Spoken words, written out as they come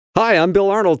Hi, I'm Bill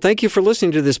Arnold. Thank you for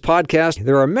listening to this podcast.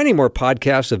 There are many more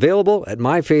podcasts available at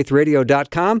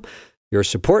myfaithradio.com. Your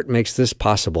support makes this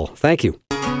possible. Thank you.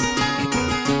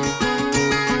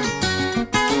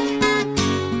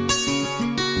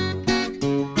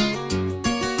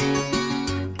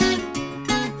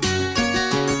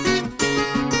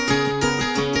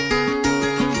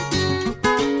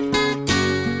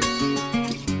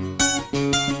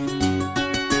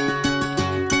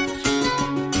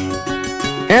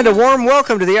 And a warm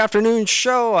welcome to the afternoon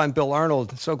show. I'm Bill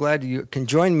Arnold. So glad you can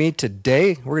join me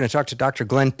today. We're going to talk to Dr.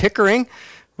 Glenn Pickering.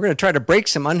 We're going to try to break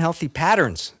some unhealthy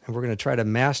patterns, and we're going to try to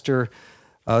master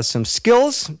some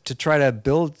skills to try to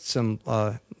build some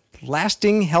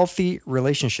lasting, healthy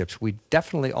relationships. We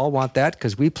definitely all want that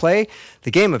because we play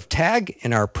the game of tag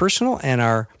in our personal and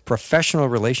our professional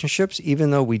relationships.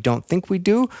 Even though we don't think we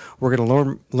do, we're going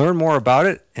to learn more about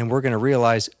it, and we're going to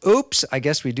realize, oops, I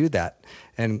guess we do that.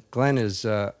 And Glenn is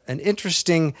an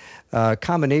interesting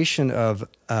combination of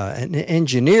an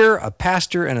engineer, a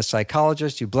pastor, and a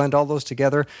psychologist. You blend all those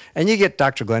together, and you get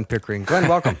Dr. Glenn Pickering. Glenn,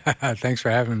 welcome. Thanks for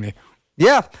having me.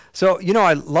 Yeah. So,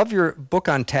 I love your book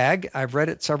on tag. I've read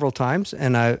it several times,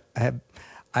 and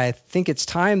I think it's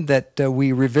time that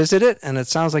we revisit it, and it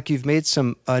sounds like you've made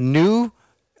some new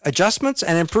adjustments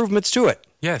and improvements to it.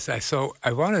 Yes, so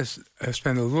I want to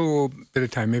spend a little bit of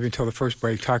time, maybe until the first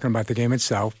break, talking about the game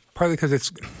itself, partly because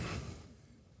it's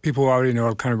people who already know,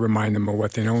 I'll kind of remind them of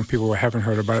what they know, and people who haven't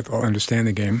heard about it will understand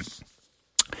the game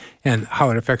and how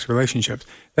it affects relationships.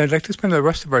 But I'd like to spend the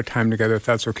rest of our time together, if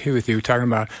that's okay with you, talking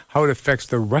about how it affects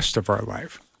the rest of our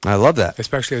life. I love that.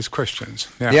 Especially as Christians.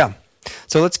 Yeah.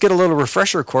 So let's get a little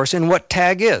refresher course in what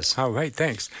tag is. All right,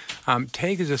 thanks.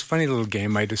 Tag is this funny little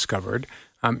game I discovered.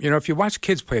 If you watch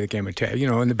kids play the game of tag,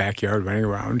 in the backyard running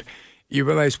around, you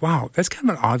realize, wow, that's kind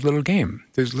of an odd little game.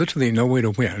 There's literally no way to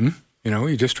win.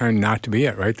 You're just trying not to be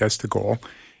it, right? That's the goal.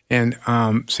 And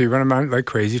so you run around like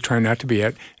crazy, trying not to be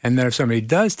it. And then if somebody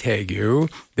does tag you,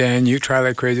 then you try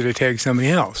like crazy to tag somebody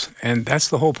else. And that's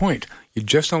the whole point. You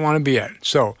just don't want to be it.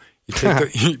 So you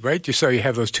take right? So you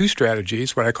have those two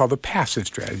strategies, what I call the passive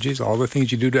strategies, all the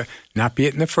things you do to not be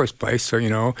it in the first place. So,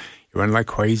 you run like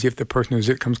crazy if the person who's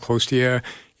it comes close to you.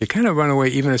 You kind of run away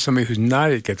even if somebody who's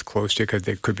not it gets close to you because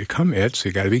they could become it, so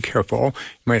you got to be careful. You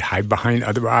might hide behind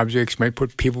other objects. You might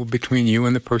put people between you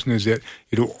and the person who's it.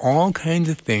 You do all kinds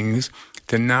of things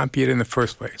to not be it in the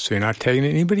first place. So you're not tagging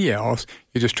anybody else.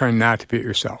 You're just trying not to be it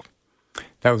yourself.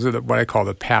 That was what I call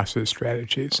the passive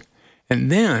strategies. And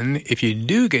then, if you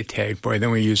do get tagged,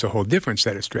 then we use a whole different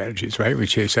set of strategies, right? We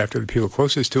chase after the people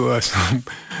closest to us.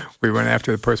 We run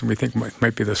after the person we think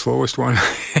might be the slowest one.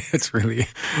 It's really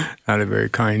not a very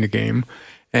kind game.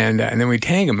 And then we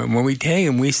tag them. And when we tag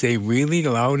them, we say really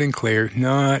loud and clear,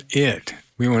 not it.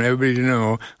 We want everybody to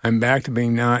know, I'm back to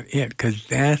being not it, because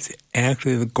that's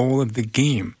actually the goal of the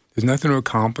game. There's nothing to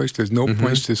accomplish. There's no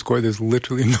points to score. There's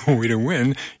literally no way to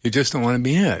win. You just don't want to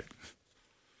be it.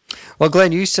 Well,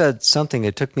 Glenn, you said something.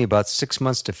 It took me about 6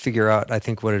 months to figure out, I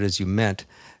think, what it is you meant.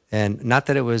 And not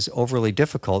that it was overly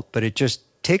difficult, but it just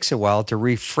takes a while to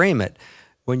reframe it.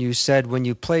 When you said when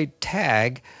you play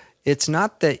tag, it's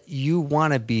not that you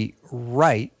want to be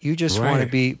right. You just want to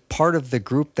be part of the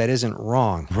group that isn't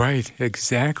wrong. Right,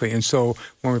 exactly. And so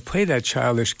when we play that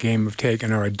childish game of tag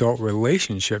in our adult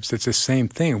relationships, it's the same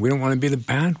thing. We don't want to be the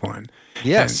bad one.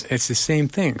 Yes. And it's the same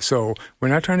thing. So we're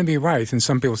not trying to be right. And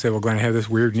some people say, well, Glenn, I have this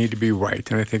weird need to be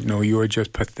right. And I think, no, you are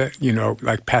just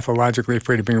like pathologically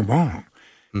afraid of being wrong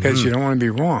because you don't want to be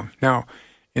wrong. Now,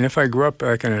 and if I grew up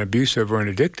like in an abusive or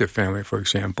an addictive family, for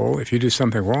example, if you do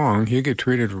something wrong, you get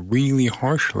treated really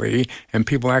harshly and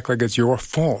people act like it's your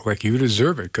fault, like you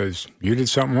deserve it because you did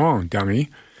something wrong, dummy.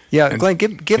 Yeah, and Glenn,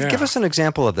 give us an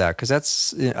example of that because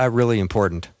that's really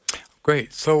important.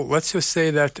 Great. So let's just say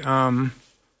that,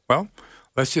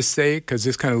 let's just say, because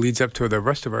this kind of leads up to the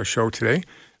rest of our show today,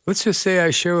 let's just say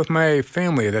I share with my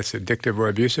family that's addictive or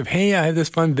abusive, hey, I have this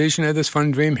fun vision, I have this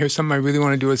fun dream, here's something I really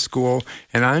want to do at school,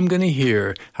 and I'm going to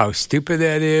hear how stupid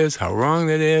that is, how wrong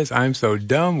that is, I'm so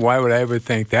dumb, why would I ever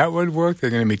think that would work? There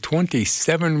are going to be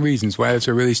 27 reasons why that's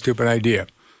a really stupid idea.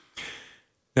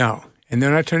 Now, and they're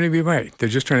not trying to be right. They're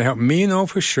just trying to help me know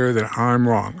for sure that I'm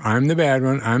wrong. I'm the bad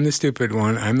one, I'm the stupid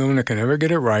one, I'm the one that can never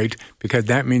get it right, because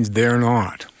that means they're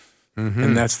not.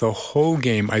 And that's the whole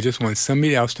game. I just want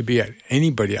somebody else to be it.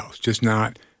 Anybody else, just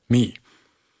not me.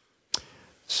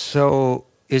 So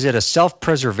is it a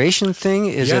self-preservation thing?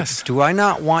 Yes. Do I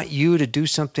not want you to do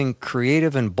something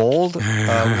creative and bold?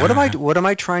 What am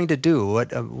I trying to do?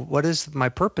 What is my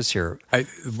purpose here?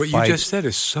 What you just said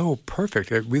is so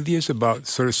perfect. It really is about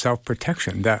sort of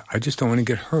self-protection, that I just don't want to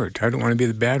get hurt. I don't want to be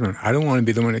the bad one. I don't want to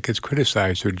be the one that gets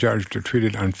criticized or judged or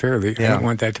treated unfairly. Yeah. I don't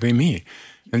want that to be me.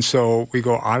 And so we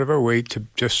go out of our way to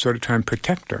just sort of try and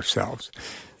protect ourselves.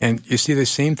 And you see the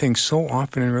same thing so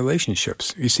often in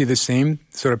relationships. You see the same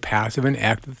sort of passive and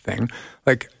active thing.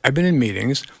 Like, I've been in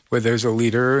meetings where there's a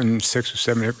leader and 6 or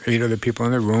 7 or 8 other people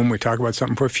in the room. We talk about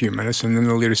something for a few minutes, and then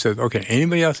the leader says, okay,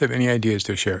 anybody else have any ideas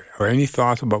to share or any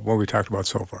thoughts about what we talked about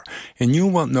so far? And you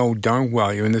will know darn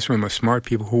well you're in this room of smart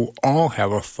people who all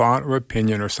have a thought or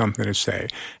opinion or something to say,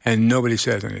 and nobody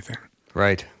says anything.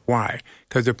 Right. Why?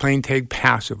 Because they're playing tag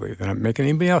passively. They're not making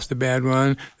anybody else the bad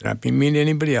one. They're not being mean to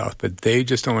anybody else. But they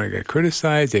just don't want to get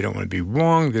criticized. They don't want to be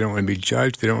wrong. They don't want to be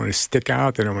judged. They don't want to stick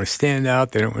out. They don't want to stand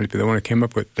out. They don't want to be the one who came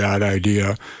up with that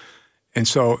idea. And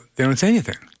so they don't say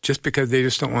anything just because they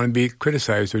just don't want to be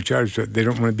criticized or judged. Or they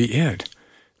don't want to be it.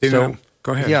 Go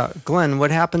ahead. Yeah, Glenn,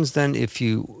 what happens then if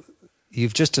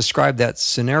you've just described that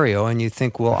scenario and you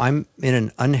think, well, I'm in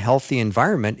an unhealthy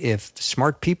environment if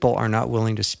smart people are not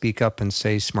willing to speak up and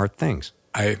say smart things?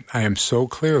 I am so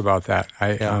clear about that.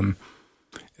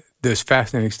 There's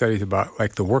fascinating studies about,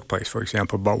 like, the workplace, for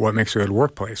example, about what makes a good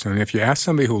workplace. And if you ask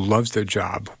somebody who loves their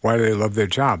job, why do they love their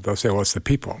job? They'll say, well, it's the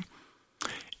people.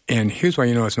 And here's why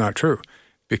you know it's not true.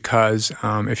 Because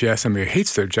if you ask somebody who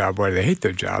hates their job, why do they hate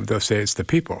their job? They'll say it's the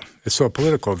people. It's so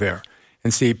political there.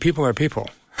 And see, people are people.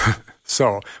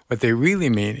 So what they really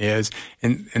mean is,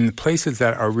 in the places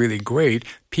that are really great,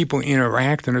 people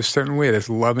interact in a certain way that's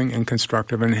loving and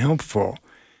constructive and helpful.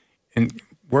 In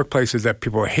workplaces that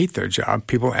people hate their job,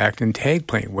 people act in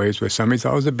tag-playing ways where somebody's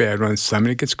always a bad one,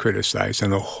 somebody gets criticized,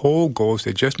 and the whole goal is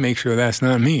to just make sure that's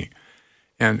not me.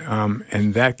 And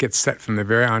that gets set from the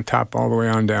very on top all the way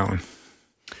on down.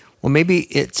 Well, maybe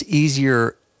it's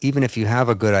easier, even if you have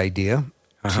a good idea,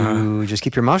 to just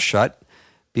keep your mouth shut,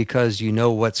 because you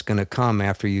know what's going to come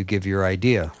after you give your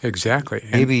idea. Exactly.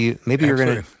 Maybe you're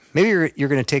going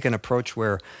to take an approach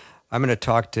where I'm going to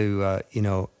talk to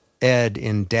Ed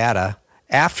in data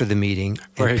after the meeting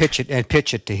and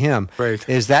pitch it to him. Right.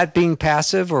 Is that being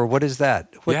passive, or what is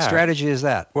that? What strategy is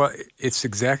that? Well, it's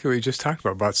exactly what you just talked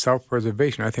about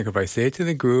self-preservation. I think if I say it to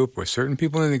the group or certain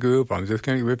people in the group, I'm just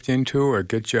going to get ripped into or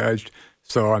get judged.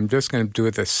 So I'm just going to do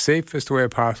it the safest way I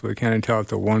possibly can and tell it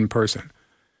to one person.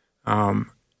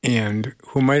 And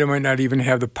who might or might not even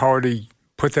have the power to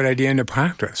put that idea into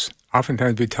practice.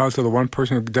 Oftentimes we tell it to the one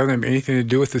person who doesn't have anything to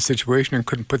do with the situation and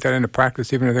couldn't put that into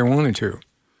practice even if they wanted to.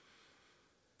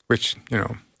 Which,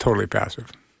 totally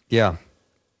passive. Yeah.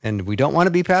 And we don't want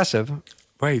to be passive.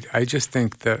 Right. I just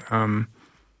think that,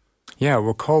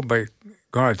 we're called by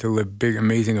God to live big,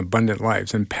 amazing, abundant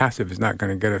lives, and passive is not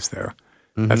going to get us there.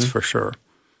 Mm-hmm. That's for sure.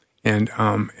 And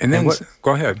then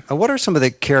go ahead. What are some of the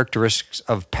characteristics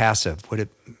of passive? Would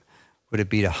it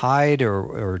be to hide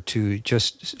or to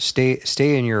just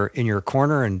stay in your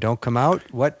corner and don't come out?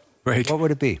 What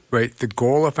would it be? Right. The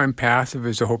goal, if I'm passive,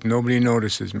 is to hope nobody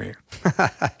notices me.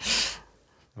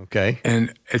 Okay.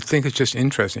 And I think it's just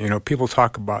interesting. People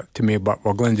talk to me about,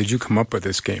 well, Glenn, did you come up with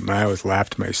this game? And I always laugh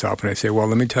to myself and I say, well,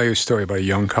 let me tell you a story about a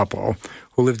young couple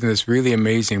who lived in this really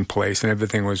amazing place and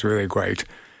everything was really great.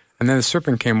 And then the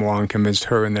serpent came along and convinced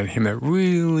her and then him that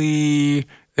really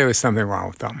there was something wrong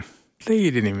with them.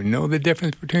 They didn't even know the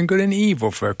difference between good and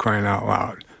evil, for crying out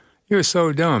loud. You're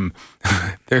so dumb.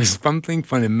 There's something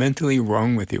fundamentally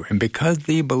wrong with you. And because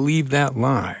they believed that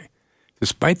lie,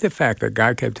 despite the fact that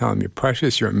God kept telling me,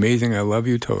 precious, you're amazing, I love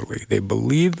you totally, they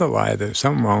believe the lie that there's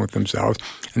something wrong with themselves,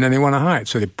 and then they want to hide.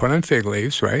 So they put on fig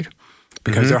leaves, right?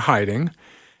 Because they're hiding.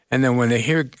 And then when they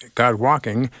hear God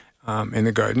walking in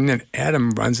the garden, and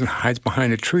Adam runs and hides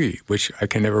behind a tree, which I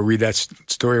can never read that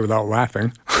story without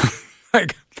laughing.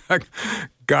 like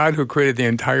God, who created the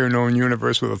entire known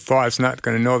universe with a thought, is not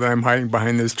going to know that I'm hiding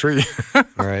behind this tree. All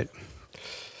right.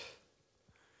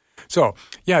 So,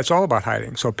 it's all about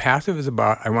hiding. So passive is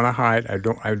about, I want to hide. I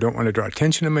don't want to draw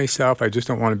attention to myself. I just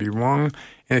don't want to be wrong.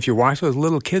 And if you watch those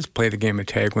little kids play the game of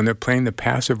tag, when they're playing the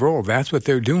passive role, that's what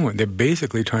they're doing. They're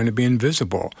basically trying to be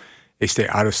invisible. They stay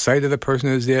out of sight of the person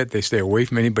who's it. They stay away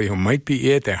from anybody who might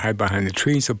be it. They hide behind the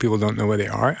tree so people don't know where they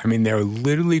are. I mean, they're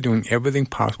literally doing everything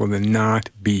possible to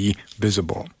not be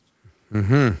visible.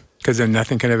 Because then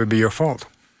nothing can ever be your fault.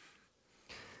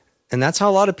 And that's how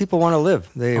a lot of people want to live.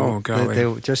 They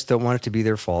just don't want it to be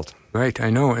their fault. Right,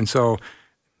 I know. And so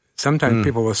sometimes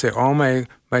people will say, oh,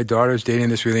 my daughter's dating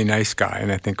this really nice guy.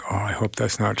 And I think, oh, I hope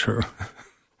that's not true.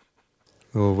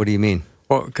 Well, what do you mean?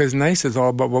 Well, because nice is all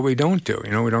about what we don't do.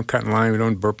 We don't cut in line, we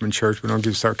don't burp in church, we don't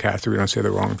get sarcastic, we don't say the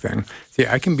wrong thing. See,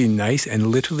 I can be nice and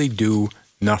literally do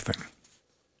nothing.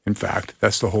 In fact,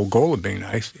 that's the whole goal of being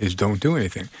nice, is don't do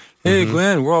anything. Hey,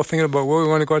 Glenn, we're all thinking about where we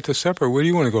want to go out to supper. Where do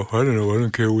you want to go? I don't know. I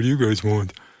don't care. What do you guys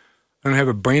want? I don't have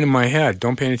a brain in my head.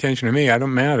 Don't pay any attention to me. I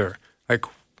don't matter. Like,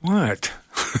 what?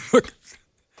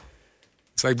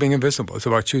 It's like being invisible. It's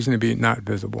about choosing to be not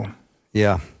visible.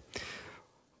 Yeah.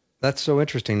 That's so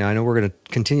interesting. Now, I know we're going to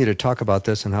continue to talk about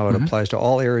this and how it applies to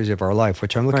all areas of our life,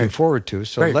 which I'm looking forward to.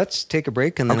 So let's take a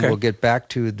break, and then we'll get back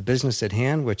to the business at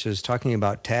hand, which is talking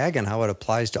about TAG and how it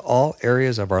applies to all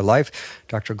areas of our life.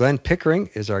 Dr. Glenn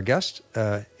Pickering is our guest.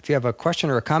 If you have a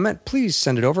question or a comment, please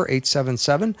send it over,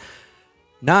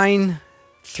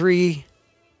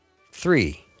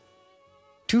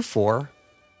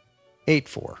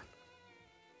 877-933-2484.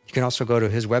 You can also go to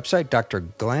his website,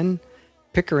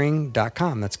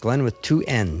 drglennpickering.com. That's Glenn with 2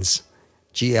 N's.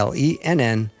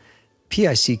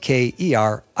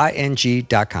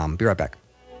 GLENNPICKERING.com. Be right back.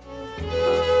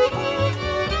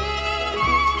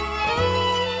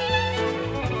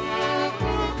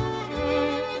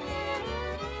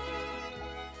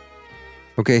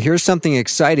 Okay, here's something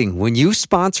exciting. When you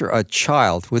sponsor a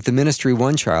child with the Ministry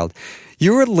One Child,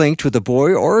 you are linked with a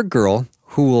boy or a girl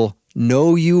who will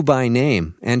know you by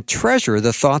name and treasure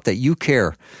the thought that you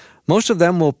care. Most of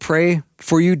them will pray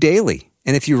for you daily,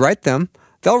 and if you write them,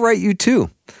 they'll write you too.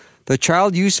 The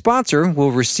child you sponsor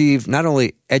will receive not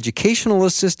only educational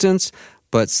assistance,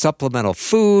 but supplemental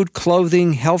food,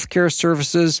 clothing, healthcare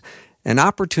services, and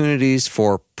opportunities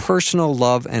for personal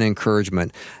love and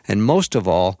encouragement, and most of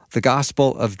all, the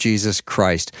gospel of Jesus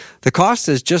Christ. The cost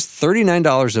is just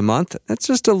 $39 a month. That's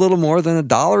just a little more than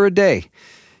 $1 a day.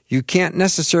 You can't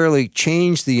necessarily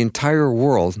change the entire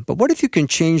world, but what if you can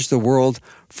change the world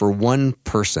for one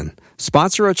person?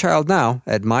 Sponsor a child now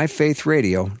at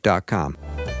myfaithradio.com.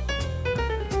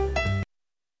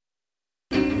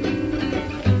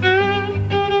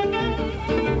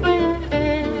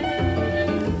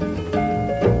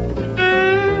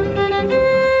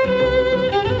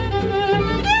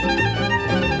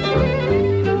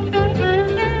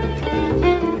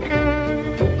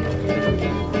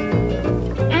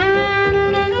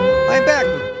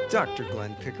 Dr.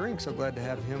 Glenn Pickering. So glad to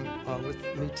have him with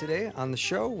me today on the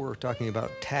show. We're talking about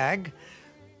TAG, a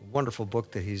wonderful book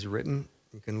that he's written.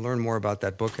 You can learn more about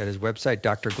that book at his website,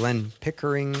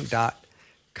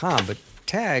 drglennpickering.com. But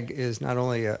TAG is not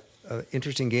only an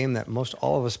interesting game that most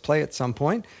all of us play at some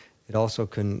point, it also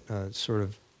can sort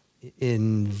of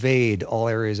invade all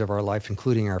areas of our life,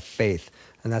 including our faith.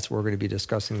 And that's what we're going to be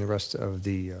discussing the rest of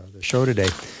the show today.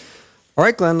 All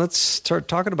right, Glenn, let's start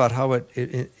talking about how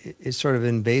it sort of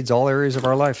invades all areas of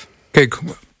our life. Okay,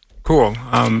 cool.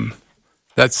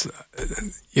 That's,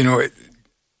 in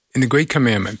the Great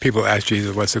Commandment, people ask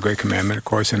Jesus, what's the Great Commandment? Of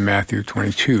course, in Matthew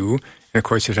 22, and of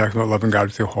course, you're talking about loving God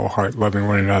with your whole heart, loving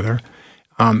one another.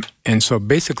 And so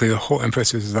basically, the whole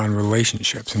emphasis is on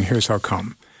relationships, and here's how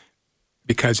come.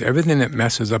 Because everything that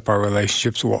messes up our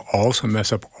relationships will also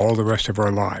mess up all the rest of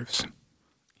our lives.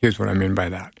 Here's what I mean by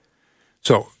that.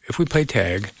 So if we play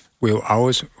tag, we'll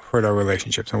always hurt our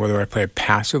relationships. And whether I play it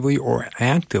passively or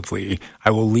actively, I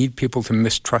will lead people to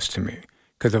mistrust me.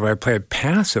 Because if I play it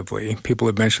passively, people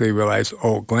eventually realize,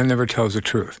 oh, Glenn never tells the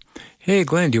truth. Hey,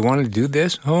 Glenn, do you want to do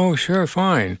this? Oh, sure,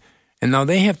 fine. And now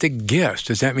they have to guess.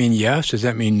 Does that mean yes? Does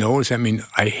that mean no? Does that mean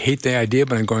I hate the idea,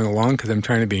 but I'm going along because I'm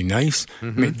trying to be nice? Mm-hmm.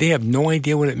 I mean, they have no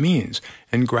idea what it means.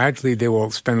 And gradually they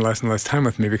will spend less and less time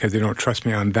with me because they don't trust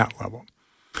me on that level.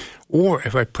 Or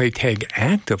if I play tag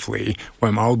actively, where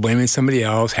I'm always blaming somebody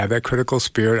else, have that critical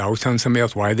spirit, always telling somebody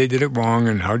else why they did it wrong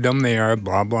and how dumb they are,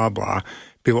 blah, blah, blah.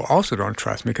 People also don't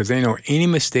trust me because they know any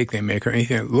mistake they make or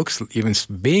anything that looks even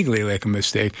vaguely like a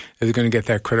mistake is going to get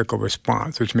that critical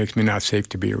response, which makes me not safe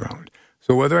to be around.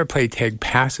 So whether I play tag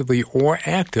passively or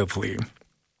actively,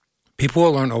 people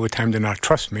will learn over time to not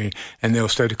trust me, and they'll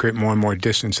start to create more and more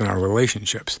distance in our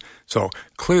relationships. So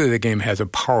clearly the game has a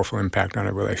powerful impact on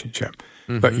our relationship.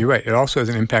 Mm-hmm. But you're right, it also has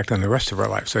an impact on the rest of our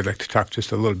life. So I'd like to talk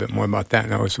just a little bit more about that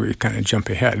now as we kind of jump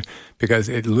ahead, because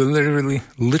it literally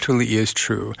is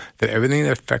true that everything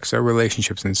that affects our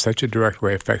relationships in such a direct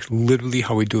way affects literally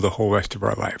how we do the whole rest of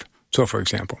our life. So, for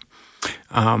example,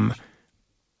 Adam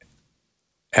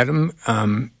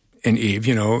and Eve,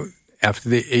 after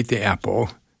they ate the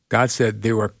apple, God said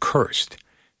they were cursed.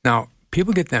 Now,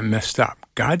 people get that messed up.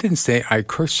 God didn't say, I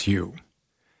curse you.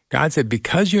 God said,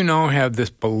 because you now have this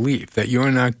belief that you're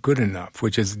not good enough,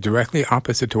 which is directly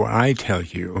opposite to what I tell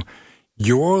you,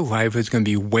 your life is going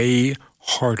to be way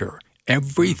harder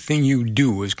Everything you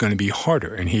do is going to be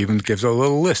harder. And he even gives a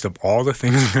little list of all the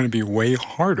things that are going to be way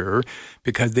harder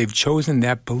because they've chosen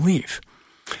that belief.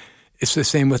 It's the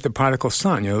same with the prodigal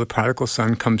son. The prodigal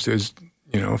son comes to his,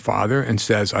 father and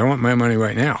says, I want my money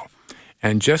right now.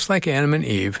 And just like Adam and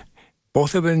Eve,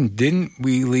 both of them didn't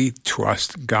really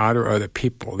trust God or other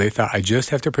people. They thought, I just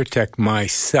have to protect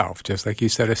myself, just like you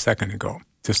said a second ago,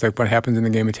 just like what happens in the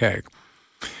game of tag.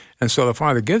 And so the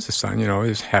father gives the son,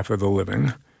 his half of the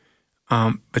living.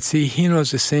 But see, he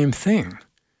knows the same thing.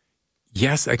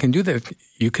 Yes, I can do that.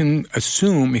 You can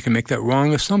make that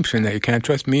wrong assumption that you can't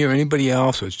trust me or anybody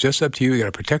else, so it's just up to you. You got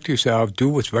to protect yourself, do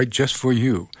what's right just for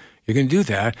you. You can do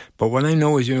that, but what I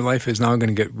know is your life is now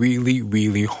going to get really,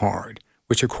 really hard,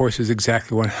 which, of course, is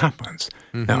exactly what happens.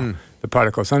 Mm-hmm. Now, the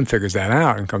prodigal son figures that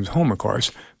out and comes home, of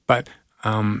course, but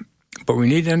we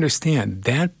need to understand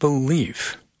that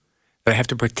belief that I have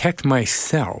to protect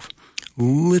myself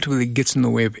literally gets in the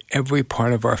way of every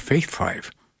part of our faith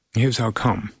life. Here's how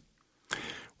come.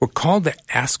 We're called to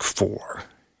ask for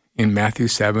in Matthew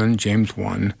 7, James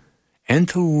 1, and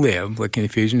to live, like in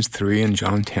Ephesians 3 and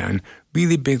John 10,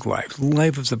 really big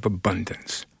lives of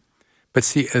abundance. But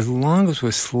see, as long as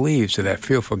we're slaves to that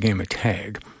fearful game of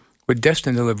tag, we're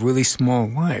destined to live really small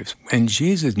lives. And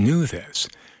Jesus knew this,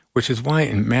 which is why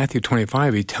in Matthew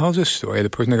 25, he tells a story of the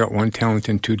person that got 1 talent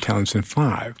and 2 talents and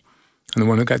 5. And the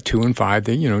one who got 2 and 5,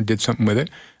 they, did something with it.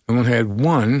 The one who had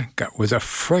 1 was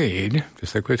afraid,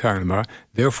 just like we're talking about,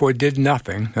 therefore did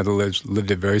nothing. In other words,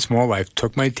 lived a very small life,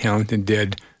 took my talent and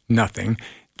did nothing.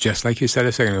 Just like you said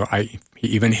a second ago, he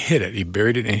even hid it. He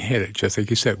buried it and hid it. Just like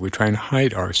you said, we're trying to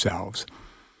hide ourselves.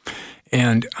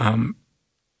 And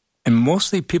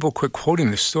mostly people quit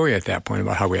quoting the story at that point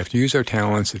about how we have to use our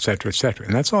talents, et cetera,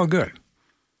 and that's all good.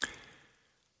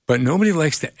 But nobody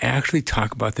likes to actually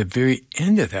talk about the very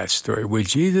end of that story where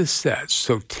Jesus says,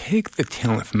 so take the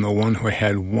talent from the one who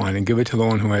had 1 and give it to the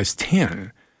one who has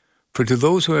 10. For to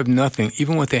those who have nothing,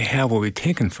 even what they have will be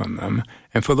taken from them,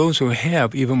 and for those who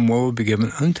have, even more will be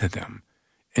given unto them.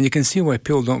 And you can see why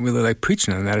people don't really like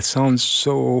preaching on that. It sounds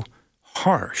so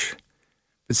harsh.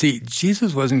 But see,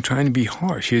 Jesus wasn't trying to be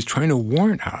harsh. He was trying to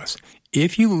warn us.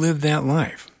 If you live that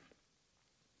life,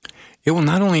 it will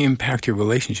not only impact your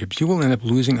relationships, you will end up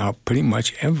losing out pretty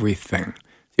much everything.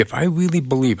 If I really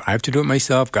believe I have to do it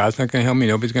myself, God's not going to help me,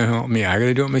 nobody's going to help me, I got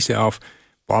to do it myself,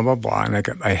 blah, blah, blah,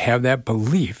 and I have that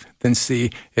belief, then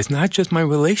see, it's not just my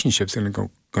relationships that are going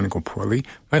to go poorly,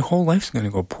 my whole life's going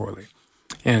to go poorly.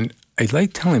 And I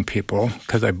like telling people,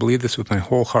 because I believe this with my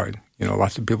whole heart,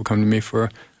 lots of people come to me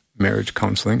for marriage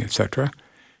counseling, etc.,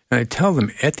 and I tell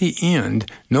them, at the end,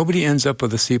 nobody ends up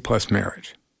with a C+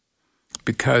 marriage.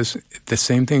 Because the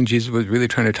same thing Jesus was really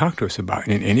trying to talk to us about.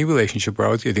 In any relationship, we're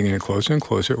always either getting closer and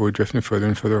closer or we're drifting further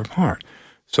and further apart.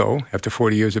 So after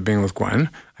 40 years of being with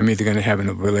Gwen, I'm either going to have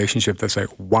a relationship that's like,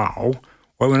 wow,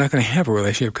 or we're not going to have a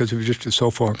relationship because we've drifted so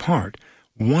far apart.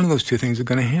 One of those two things are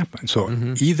going to happen. So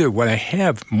either what I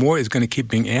have more is going to keep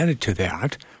being added to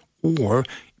that, or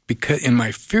because in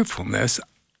my fearfulness,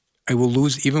 I will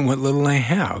lose even what little I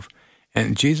have.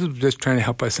 And Jesus was just trying to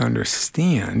help us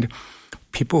understand.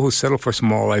 People who settle for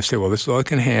small life say, well, this is all I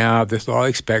can have, this is all I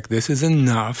expect, this is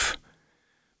enough.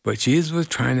 But Jesus was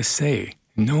trying to say,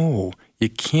 no, you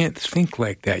can't think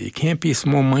like that. You can't be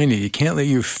small-minded. You can't let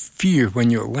your fear run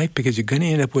your life because you're going to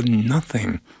end up with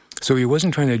nothing. So he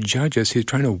wasn't trying to judge us. He was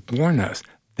trying to warn us.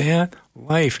 That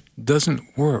life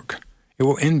doesn't work. It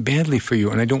will end badly for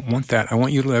you, and I don't want that. I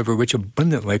want you to have a rich,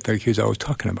 abundant life like he was always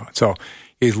talking about. So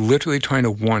he's literally trying to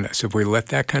warn us. If we let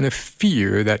that kind of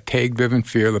fear, that tag-driven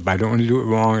fear, that I don't want to do it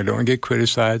wrong, I don't want to get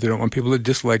criticized, I don't want people to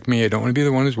dislike me, I don't want to be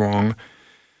the one who's wrong,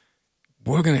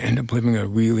 we're going to end up living a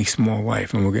really small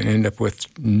life, and we're going to end up with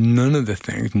none of the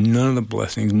things, none of the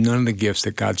blessings, none of the gifts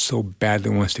that God so badly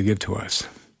wants to give to us.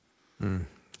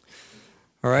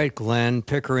 All right, Glenn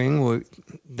Pickering,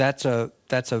 that's a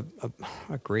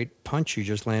great punch you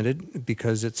just landed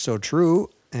because it's so true,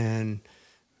 and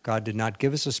God did not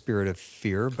give us a spirit of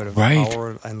fear, but of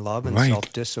power and love and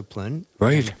self-discipline.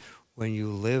 Right. And when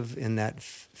you live in that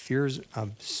fear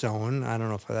zone, I don't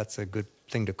know if that's a good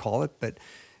thing to call it, but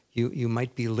you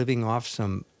might be living off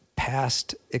some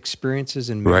past experiences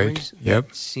and memories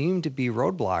that seem to be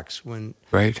roadblocks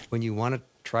when you want to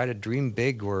try to dream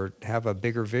big or have a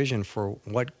bigger vision for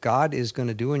what God is going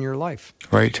to do in your life.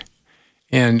 Right.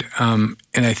 And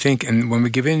I think, and when we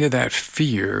give into that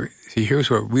fear, see,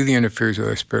 here's what really interferes with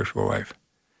our spiritual life.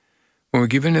 When we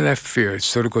give into that fear, it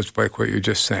sort of goes like what you're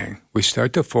just saying. We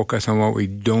start to focus on what we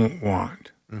don't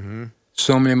want. Mm-hmm.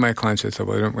 So many of my clients say,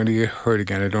 well, I don't want to get hurt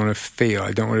again. I don't want to fail.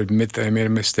 I don't want to admit that I made a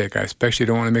mistake. I especially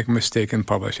don't want to make a mistake in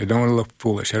public. I don't want to look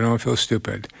foolish. I don't want to feel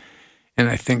stupid. And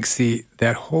I think, see,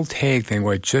 that whole tag thing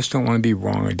where I just don't want to be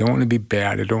wrong, I don't want to be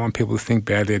bad, I don't want people to think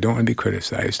badly, I don't want to be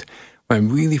criticized. When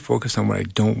I'm really focused on what I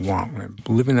don't want, when I'm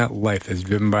living that life that's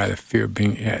driven by the fear of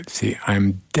being it, see,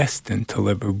 I'm destined to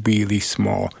live a really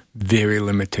small, very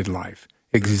limited life.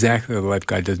 Exactly the life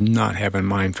God does not have in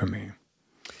mind for me.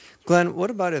 Glenn, what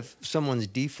about if someone's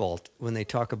default, when they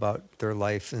talk about their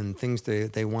life and things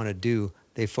they want to do,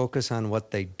 they focus on what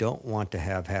they don't want to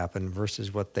have happen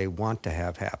versus what they want to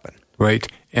have happen? Right.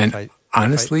 And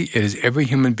honestly, it is every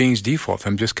human being's default.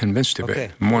 I'm just convinced of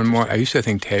it. More and more. I used to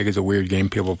think tag is a weird game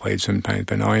people played sometimes,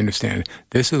 but now I understand.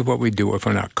 This is what we do if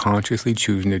we're not consciously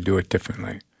choosing to do it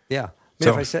differently. Yeah.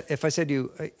 So, if I said to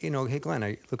you, hey, Glenn,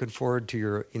 I'm looking forward to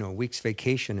your, week's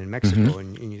vacation in Mexico,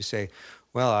 and you say,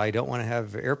 well, I don't want to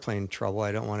have airplane trouble.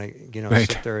 I don't want to,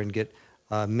 sit there and get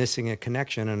missing a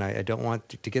connection, and I don't want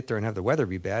to get there and have the weather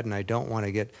be bad, and I don't want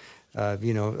to get,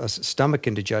 a stomach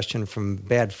indigestion from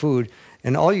bad food.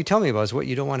 And all you tell me about is what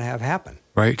you don't want to have happen.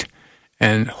 Right.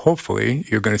 And hopefully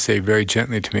you're going to say very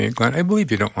gently to me, Glenn, I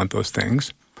believe you don't want those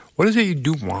things. What is it you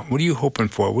do want? What are you hoping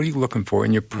for? What are you looking for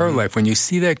in your prayer life? When you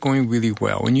see that going really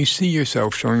well, when you see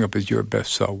yourself showing up as your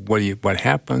best self, what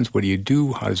happens? What do you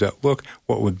do? How does that look?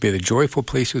 What would be the joyful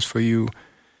places for you?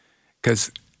 Because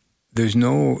there's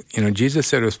no, Jesus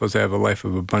said we're supposed to have a life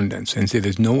of abundance. And see,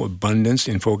 there's no abundance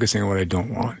in focusing on what I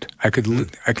don't want.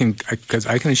 Because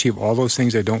I can achieve all those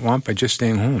things I don't want by just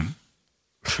staying home.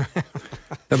 In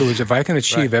other words, if I can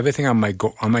achieve everything on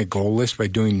my goal list by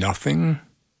doing nothing,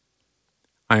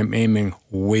 I'm aiming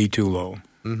way too low.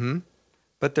 Mm-hmm.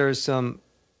 But there's some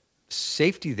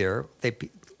safety there.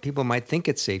 People might think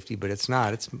it's safety, but it's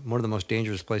not. It's one of the most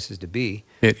dangerous places to be.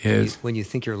 It is. When you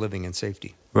think you're living in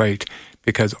safety. Right.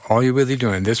 Because all you're really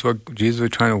doing, this is what Jesus was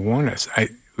trying to warn us.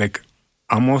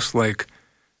 Almost like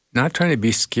not trying to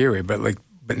be scary, but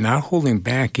not holding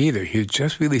back either. He was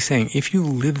just really saying, if you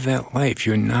live that life,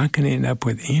 you're not going to end up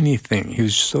with anything. He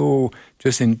was so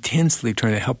just intensely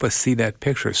trying to help us see that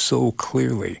picture so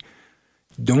clearly.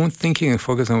 Don't think you can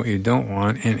focus on what you don't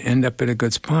want and end up in a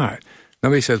good spot.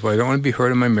 Nobody says, well, I don't want to be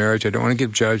hurt in my marriage. I don't want to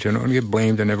get judged. I don't want to get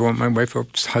blamed. I never want my wife or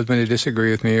husband to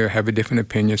disagree with me or have a different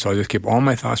opinion, so I'll just keep all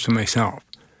my thoughts to myself.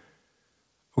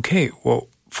 Okay, well,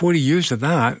 40 years of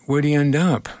that, where do you end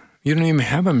up? You don't even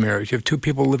have a marriage. You have two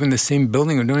people live in the same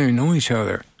building who don't even know each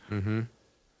other. Mm-hmm.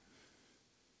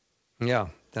 Yeah,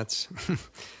 that's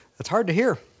hard to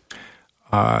hear.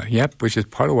 Yep, which is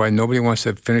part of why nobody wants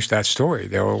to finish that story.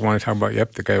 They all want to talk about,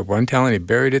 the guy with one talent, he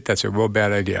buried it. That's a real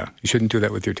bad idea. You shouldn't do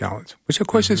that with your talents, which of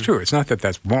course is true. It's not that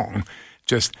that's wrong.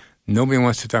 Just nobody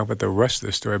wants to talk about the rest of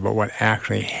the story, about what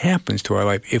actually happens to our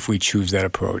life if we choose that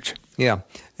approach. Yeah.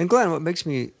 And Glenn, what makes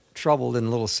me troubled and a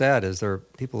little sad is there are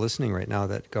people listening right now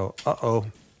that go, uh-oh,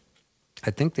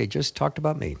 I think they just talked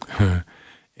about me.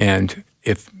 And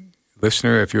if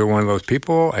you're one of those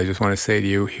people, I just want to say to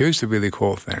you, here's the really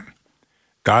cool thing.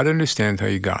 God understands how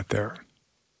you got there.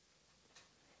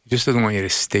 He just doesn't want you to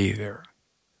stay there.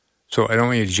 So I don't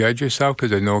want you to judge yourself because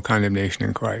there's no condemnation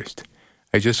in Christ.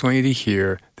 I just want you to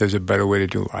hear there's a better way to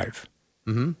do life.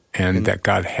 Mm-hmm. And that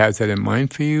God has that in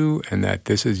mind for you, and that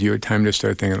this is your time to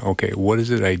start thinking, okay, what is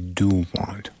it I do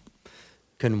want?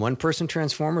 Can one person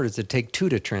transform, or does it take two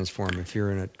to transform if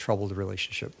you're in a troubled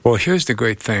relationship? Well, here's the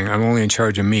great thing. I'm only in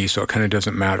charge of me, so it kind of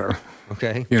doesn't matter.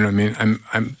 Okay. You know what I mean?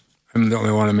 I'm the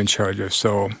only one I'm in charge of,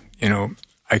 so,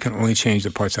 I can only change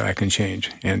the parts that I can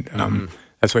change. And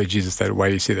that's why Jesus said, why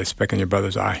do you see the speck in your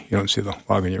brother's eye? You don't see the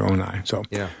log in your own eye. So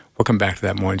we'll come back to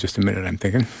that more in just a minute, I'm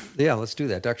thinking. Yeah, let's do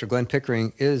that. Dr. Glenn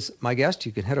Pickering is my guest.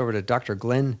 You can head over to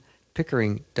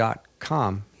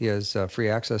drglennpickering.com. He has free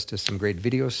access to some great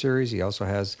video series. He also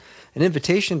has an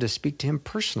invitation to speak to him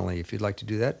personally if you'd like to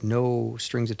do that. No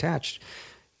strings attached.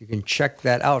 You can check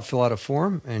that out, fill out a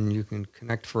form, and you can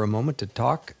connect for a moment to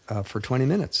talk for 20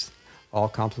 minutes. All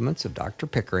compliments of Dr.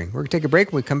 Pickering. We're going to take a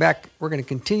break. When we come back, we're going to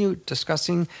continue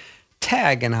discussing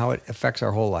tag and how it affects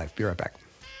our whole life. Be right back.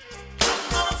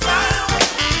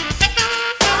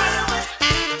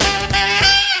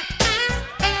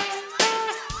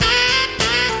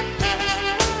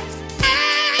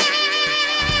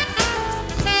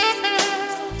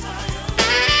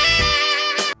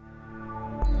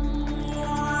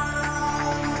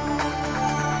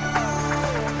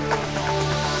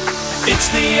 It's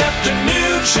the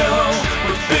afternoon show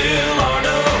with Bill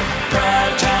Arnold.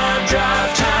 Prime time,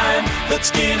 drive time.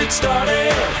 Let's get it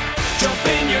started. Jump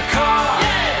in your car.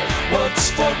 Yeah.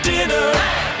 What's for dinner?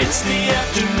 Hey. It's the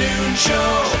afternoon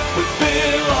show with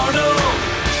Bill Arnold.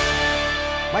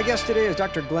 My guest today is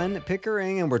Dr. Glenn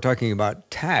Pickering, and we're talking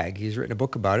about tag. He's written a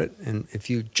book about it. And if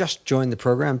you just joined the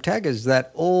program, tag is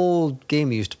that old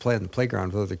game you used to play on the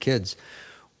playground with other kids,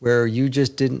 where you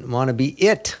just didn't want to be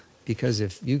it, because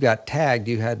if you got tagged,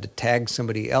 you had to tag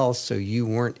somebody else so you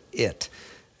weren't it.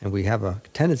 And we have a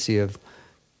tendency of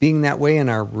being that way in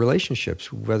our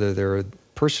relationships, whether they're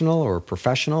personal or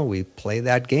professional. We play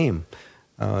that game.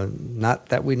 Not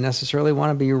that we necessarily want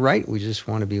to be right. We just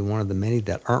want to be one of the many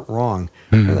that aren't wrong.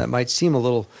 And that might seem a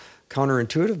little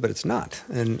counterintuitive, but it's not.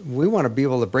 And we want to be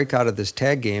able to break out of this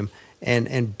tag game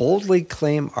and boldly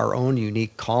claim our own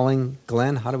unique calling.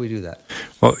 Glenn, how do we do that?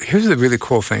 Well, here's the really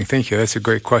cool thing. Thank you. That's a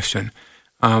great question.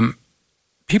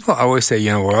 People always say,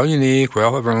 we're all unique, we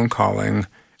all have our own calling,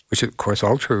 which is, of course,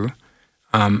 all true.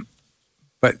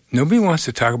 But nobody wants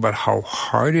to talk about how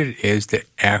hard it is to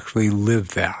actually live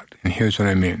that. And here's what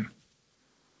I mean.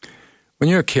 When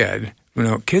you're a kid,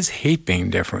 kids hate being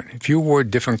different. If you wore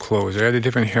different clothes or had a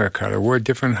different haircut or wore a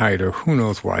different height or who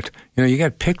knows what, you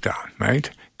got picked on, right?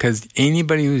 Because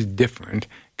anybody who's different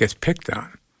gets picked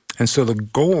on. And so the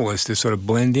goal is to sort of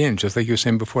blend in, just like you were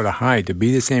saying before, to hide, to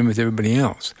be the same as everybody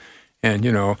else. And,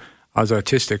 I was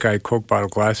autistic. I had Coke bottle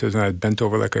glasses, and I was bent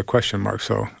over like a question mark.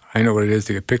 So I know what it is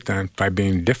to get picked on by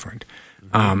being different.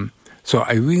 So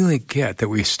I really get that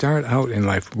we start out in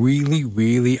life really,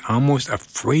 really almost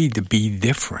afraid to be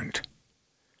different.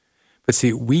 But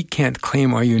see, we can't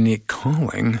claim our unique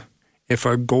calling if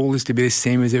our goal is to be the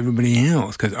same as everybody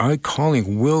else, because our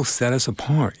calling will set us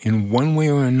apart in one way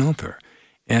or another.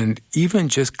 And even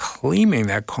just claiming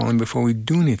that calling before we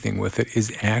do anything with it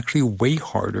is actually way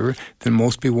harder than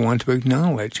most people want to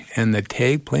acknowledge. And the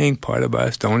tag-playing part of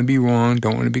us, don't want to be wrong,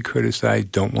 don't want to be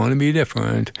criticized, don't want to be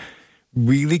different,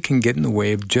 really can get in the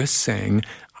way of just saying,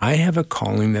 I have a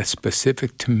calling that's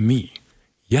specific to me.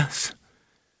 Yes,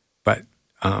 but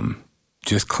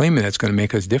just claiming that's going to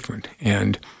make us different.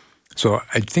 And so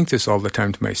I think this all the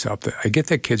time to myself, that I get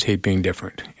that kids hate being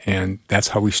different, and that's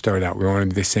how we start out. We want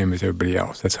to be the same as everybody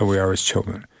else. That's how we are as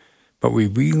children. But we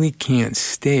really can't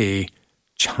stay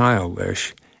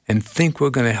childish and think we're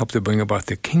going to help to bring about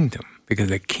the kingdom, because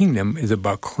the kingdom is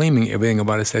about claiming everything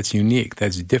about us that's unique,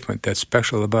 that's different, that's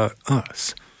special about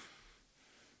us.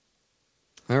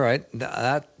 All right.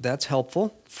 That's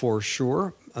helpful for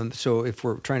sure. So if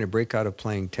we're trying to break out of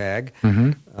playing tag,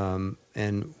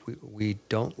 and we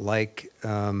don't like,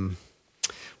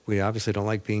 we obviously don't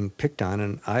like being picked on,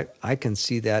 and I can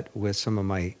see that with some of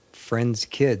my friends'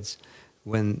 kids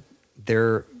when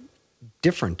they're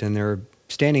different and they're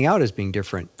standing out as being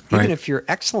different. Even if you're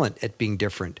excellent at being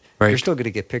different, you're still going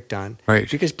to get picked on,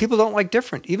 because people don't like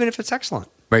different, even if it's excellent.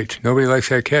 Right. Nobody likes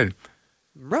that kid.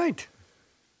 Right.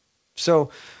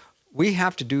 So we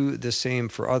have to do the same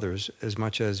for others as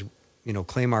much as,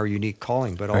 claim our unique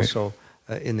calling, but also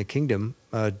in the kingdom,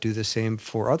 do the same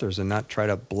for others and not try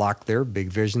to block their big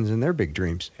visions and their big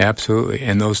dreams. Absolutely.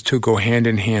 And those two go hand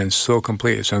in hand so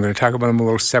completely. So I'm going to talk about them a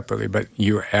little separately, but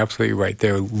you're absolutely right.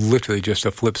 They're literally just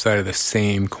a flip side of the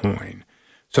same coin.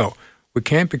 So we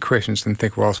can't be Christians and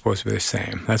think we're all supposed to be the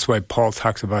same. That's why Paul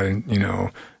talks about in,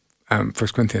 1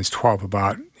 Corinthians 12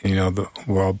 about,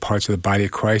 we're all parts of the body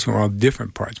of Christ, and we're all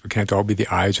different parts. We can't all be the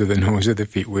eyes or the nose or the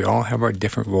feet. We all have our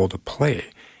different role to play.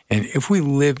 And if we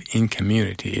live in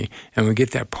community and we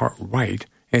get that part right,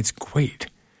 it's great.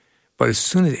 But as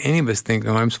soon as any of us think,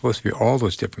 no, I'm supposed to be all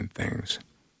those different things,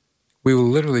 we will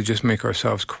literally just make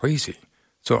ourselves crazy.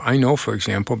 So I know, for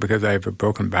example, because I have a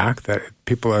broken back, that if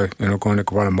people are going to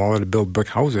Guatemala to build brick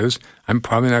houses, I'm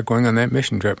probably not going on that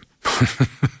mission trip.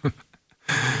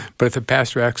 But if the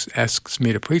pastor asks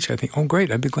me to preach, I think, oh,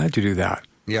 great, I'd be glad to do that.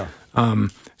 Yeah.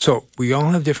 So we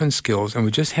all have different skills, and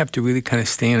we just have to really kind of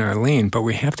stay in our lane, but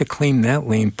we have to claim that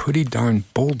lane pretty darn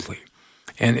boldly.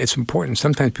 And it's important.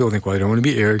 Sometimes people think, well, I don't want to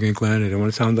be arrogant, Glenn. I don't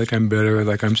want to sound like I'm better or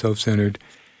like I'm self-centered.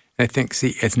 And I think,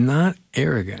 see, it's not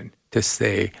arrogant to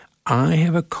say, I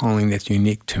have a calling that's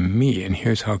unique to me, and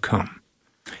here's how come.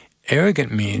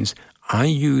 Arrogant means I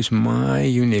use my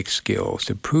unique skills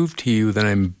to prove to you that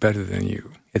I'm better than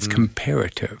you. It's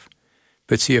comparative.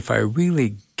 But see, if I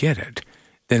really get it,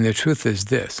 then the truth is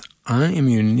this. I am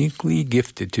uniquely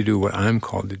gifted to do what I'm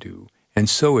called to do, and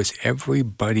so is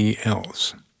everybody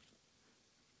else.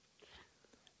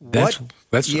 I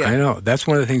know. That's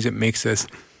one of the things that makes us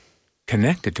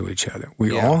connected to each other.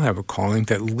 We all have a calling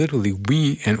that literally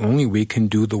we and only we can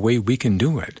do the way we can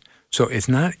do it. So it's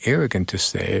not arrogant to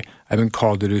say, I've been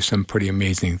called to do some pretty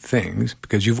amazing things,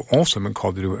 because you've also been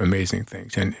called to do amazing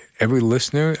things. And every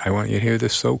listener, I want you to hear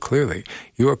this so clearly.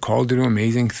 You are called to do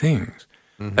amazing things.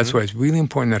 That's why it's really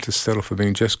important not to settle for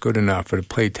being just good enough or to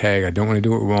play tag. I don't want to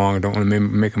do it wrong. I don't want to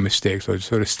make a mistake. So I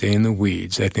sort of stay in the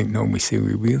weeds. I think, no,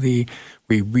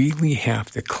 we really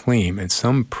have to claim in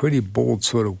some pretty bold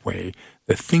sort of way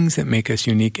the things that make us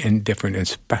unique and different and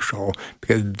special,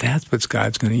 because that's what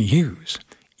God's going to use.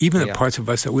 even the parts of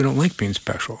us that we don't like being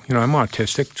special. I'm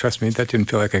autistic. Trust me, that didn't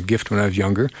feel like a gift when I was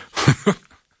younger.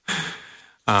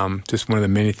 Just one of the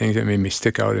many things that made me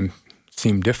stick out and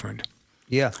seem different.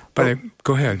 Yeah. But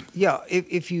go ahead. Yeah,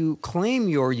 if you claim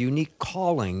your unique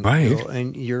calling, right,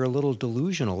 and you're a little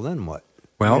delusional, then what?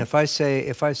 Well, if I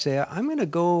say I'm going to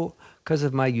go because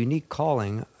of my unique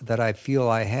calling that I feel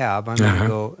I have, I'm going to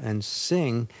go and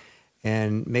sing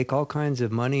and make all kinds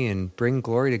of money and bring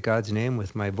glory to God's name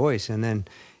with my voice, and then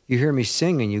you hear me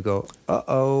sing and you go,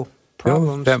 uh-oh,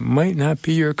 problems. That might not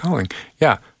be your calling.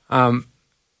 Yeah.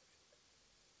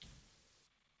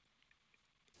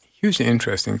 Here's the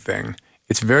interesting thing.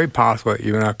 It's very possible that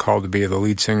you're not called to be the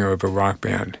lead singer of a rock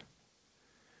band.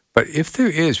 But if there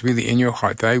is really in your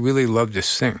heart that I really love to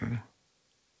sing,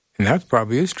 and that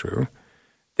probably is true,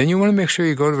 then you want to make sure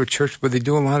you go to a church where they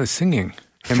do a lot of singing.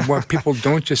 And where people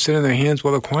don't just sit on their hands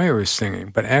while the choir is singing,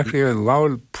 but actually are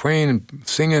loud praying and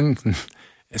singing,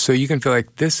 so you can feel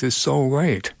like this is so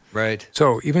right. Right.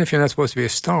 So even if you're not supposed to be a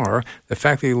star, the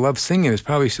fact that you love singing is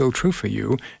probably still true for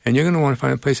you, and you're going to want to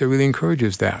find a place that really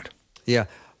encourages that. Yeah.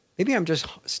 Maybe I'm just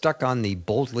stuck on the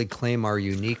boldly claim our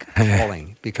unique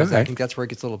calling, because I think that's where it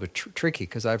gets a little bit tricky,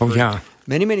 because I've heard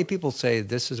many people say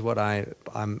this is what I'm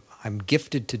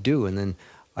gifted to do, and then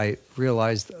I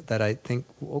realized that I think,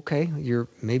 okay, you're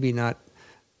maybe not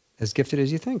as gifted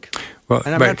as you think. Well,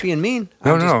 and I'm not being mean.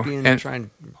 I'm just being trying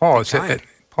Paul,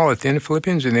 at the end of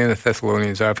Philippians and the end of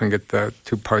Thessalonians, I often get the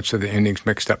two parts of the endings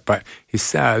mixed up, but he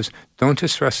says, don't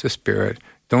distrust the Spirit,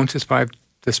 don't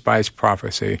despise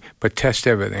prophecy, but test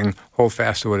everything, hold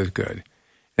fast to what is good.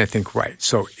 And I think, right,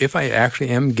 so if I actually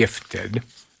am gifted,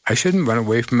 I shouldn't run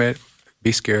away from it,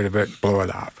 be scared of it, blow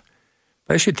it off.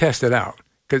 But I should test it out.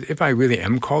 Because if I really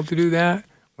am called to do that,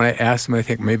 when I ask them, I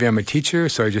think maybe I'm a teacher,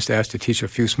 so I just asked to teach a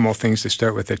few small things to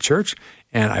start with at church,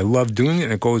 and I love doing it,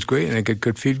 and it goes great, and I get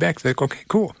good feedback. It's like, okay,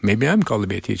 cool, maybe I'm called to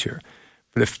be a teacher.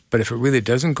 But if it really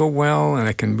doesn't go well, and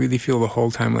I can really feel the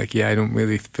whole time like, I don't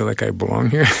really feel like I belong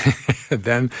here,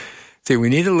 then, see, we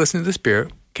need to listen to the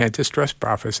Spirit, can't distrust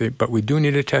prophecy, but we do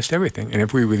need to test everything. And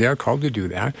if we really are called to do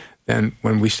that, then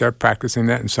when we start practicing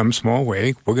that in some small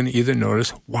way, we're going to either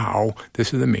notice, wow,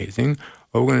 this is amazing,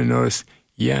 or we're going to notice,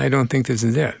 I don't think this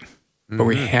is it. But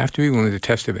we have to be willing to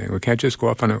test everything. We can't just go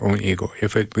off on our own ego.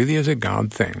 If it really is a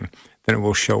God thing, then it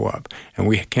will show up. And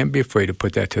we can't be afraid to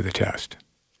put that to the test.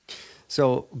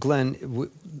 So, Glenn,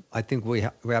 I think we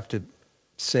have to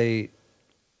say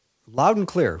loud and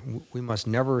clear, we must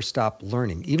never stop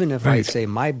learning. Even if I say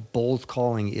my bold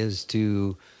calling is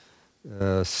to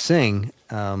sing,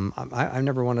 I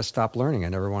never want to stop learning. I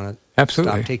never want to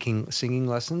stop taking singing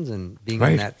lessons and being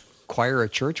in that choir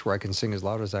at church where I can sing as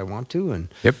loud as I want to,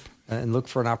 and look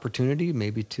for an opportunity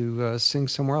maybe to sing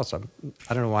somewhere else. I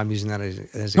don't know why I'm using that as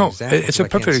an example. It's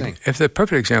a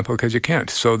perfect example because you can't.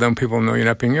 So then people know you're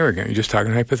not being arrogant. You're just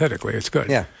talking hypothetically. It's good.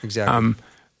 Yeah, exactly.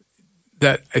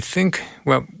 That I think,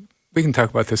 we can talk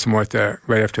about this more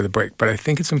right after the break, but I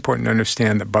think it's important to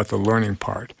understand about the learning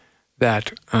part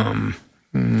that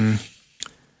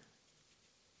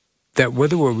that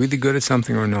whether we're really good at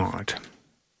something or not,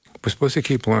 we're supposed to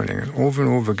keep learning. And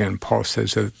over again, Paul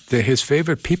says that his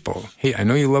favorite people, hey, I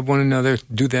know you love one another,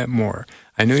 do that more.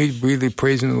 I know you're really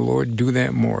praising the Lord, do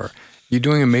that more. You're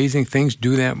doing amazing things,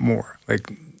 do that more.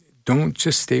 Like, don't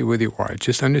just stay where you are.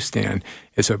 Just understand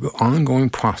it's an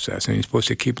ongoing process, and you're supposed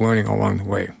to keep learning along the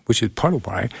way, which is part of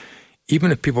why,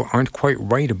 even if people aren't quite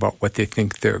right about what they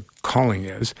think their calling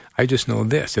is, I just know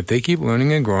this. If they keep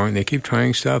learning and growing, they keep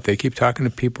trying stuff, they keep talking to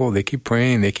people, they keep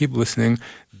praying, they keep listening,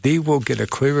 they will get a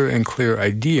clearer and clearer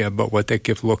idea about what that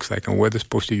gift looks like and where they're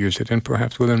supposed to use it and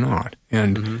perhaps where they're not.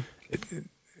 And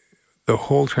the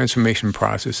whole transformation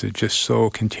process is just so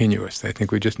continuous. I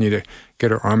think we just need to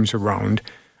get our arms around.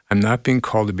 I'm not being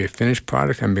called to be a finished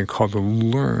product. I'm being called to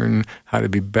learn how to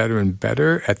be better and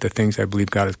better at the things I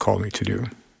believe God has called me to do.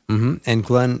 And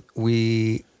Glenn,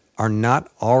 we are not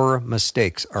our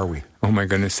mistakes, are we? Oh, my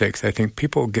goodness sakes. I think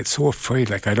people get so afraid,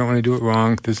 like, I don't want to do it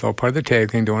wrong. This is all part of the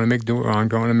tag thing. Don't want to do it wrong.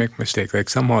 Don't want to make a mistake. Like,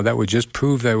 somehow that would just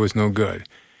prove that I was no good.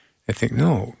 I think,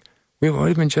 no, we've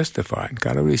already been justified.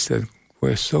 God already said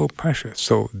we're so precious.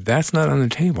 So that's not on the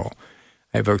table.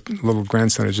 I have a little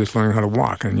grandson who's just learning how to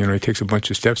walk, and, he takes a bunch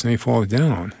of steps and he falls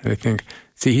down. And I think,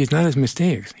 see, he's not his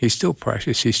mistakes. He's still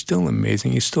precious. He's still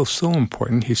amazing. He's still so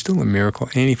important. He's still a miracle,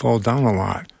 and he falls down a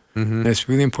lot. And it's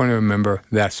really important to remember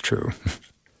that's true.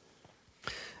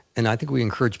 And I think we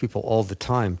encourage people all the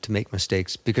time to make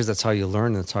mistakes because that's how you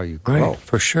learn, that's how you grow. Right,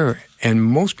 for sure. And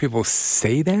most people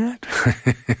say that,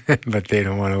 but they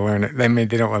don't want to learn it. I mean,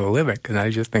 they don't want to live it, because I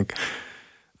just think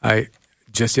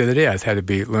Just the other day, I had to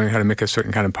be learning how to make a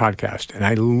certain kind of podcast, and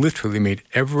I literally made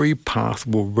every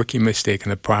possible rookie mistake in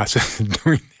the process of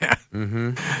doing that.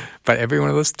 Mm-hmm. But every one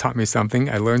of those taught me something.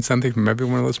 I learned something from every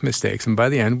one of those mistakes, and by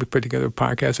the end, we put together a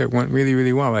podcast that went really,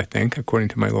 really well, I think, according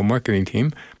to my little marketing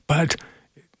team. But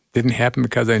it didn't happen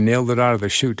because I nailed it out of the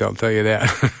chute, I'll tell you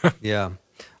that. Yeah.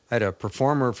 I had a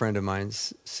performer friend of mine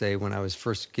say when I was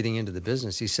first getting into the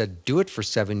business, he said, do it for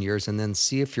 7 years and then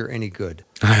see if you're any good.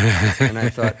 And I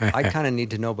thought, I kind of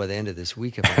need to know by the end of this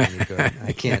week if I'm any good.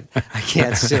 I can't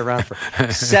sit around for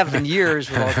 7 years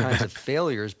with all kinds of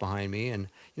failures behind me. And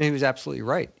he was absolutely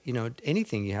right.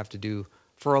 Anything you have to do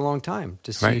for a long time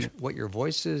to see what your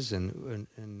voice is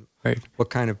and what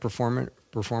kind of performer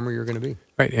you're going to be.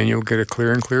 Right, and you'll get a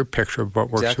clear and clear picture of what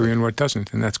works for you and what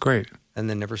doesn't, and that's great. And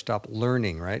then never stop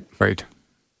learning, right? Right.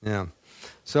 Yeah.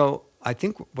 So I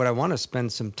think what I want to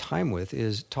spend some time with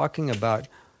is talking about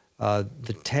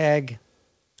the tag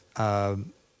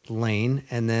lane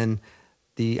and then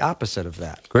the opposite of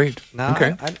that. Great. Now,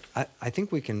 okay. I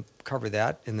think we can cover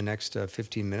that in the next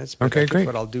 15 minutes. But Okay, great.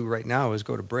 What I'll do right now is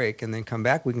go to break and then come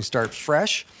back. We can start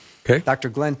fresh. Okay. Dr.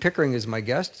 Glenn Pickering is my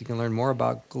guest. You can learn more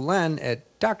about Glenn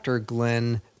at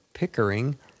drglennpickering.com,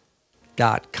 Pickering,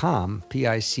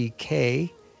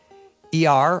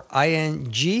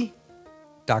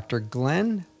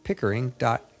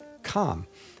 drglennpickering.com.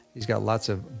 He's got lots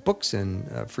of books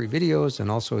and free videos,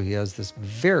 and also he has this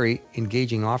very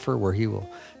engaging offer where he will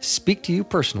speak to you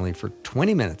personally for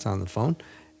 20 minutes on the phone.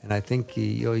 And I think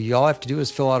you all have to do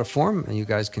is fill out a form, and you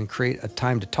guys can create a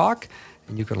time to talk,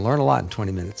 and you can learn a lot in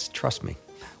 20 minutes. Trust me.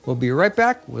 We'll be right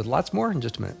back with lots more in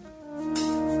just a minute.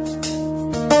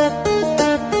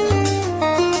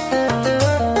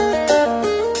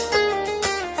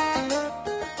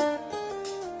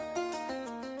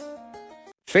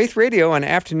 Faith Radio and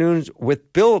Afternoons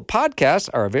with Bill podcasts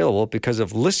are available because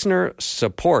of listener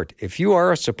support. If you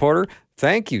are a supporter,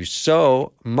 thank you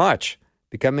so much.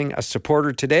 Becoming a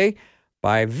supporter today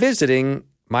by visiting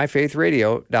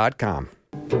myfaithradio.com.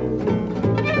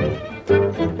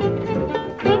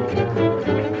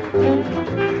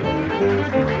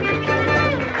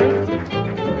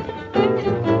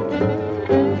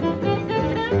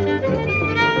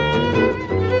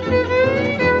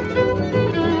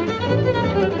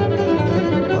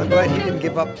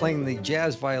 Give up playing the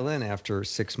jazz violin after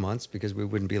 6 months because we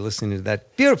wouldn't be listening to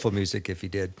that beautiful music if he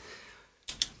did.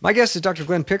 My guest is Dr.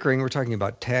 Glenn Pickering. We're talking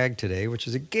about tag today, which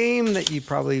is a game that you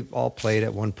probably all played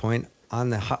at one point on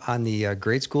the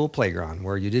grade school playground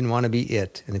where you didn't want to be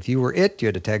it. And if you were it, you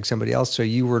had to tag somebody else so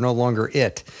you were no longer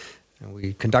it. And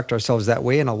we conduct ourselves that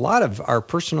way in a lot of our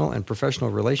personal and professional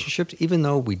relationships. Even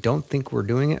though we don't think we're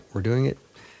doing it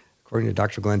according to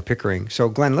Dr. Glenn Pickering. So,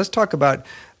 Glenn, let's talk about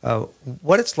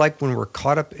what it's like when we're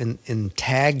caught up in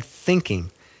tag thinking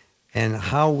and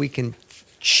how we can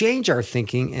change our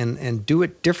thinking and do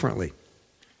it differently.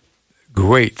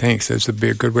 Great, thanks. That's a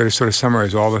good way to sort of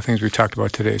summarize all the things we talked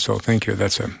about today. So thank you.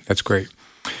 That's great.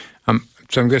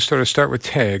 So I'm going to start with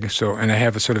tag. And I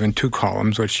have it sort of in two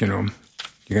columns, which you're going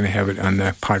to have it on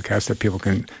the podcast that people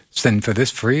can send for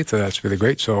this free. So that's really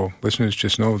great. So listeners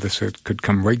just know this could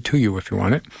come right to you if you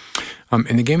want it.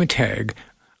 In the game of tag,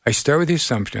 I start with the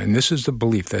assumption, and this is the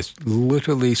belief that's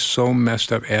literally so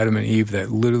messed up Adam and Eve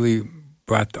that literally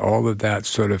brought all of that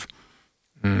sort of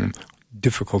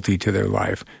difficulty to their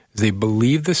life. They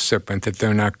believe the serpent that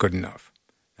they're not good enough.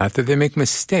 Not that they make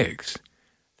mistakes,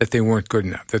 that they weren't good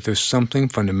enough, that there's something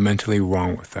fundamentally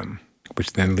wrong with them,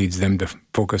 which then leads them to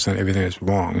focus on everything that's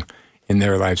wrong in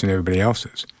their lives and everybody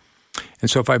else's. And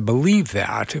so if I believe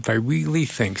that, if I really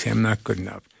think, say, I'm not good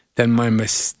enough, then my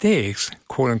mistakes,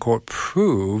 quote-unquote,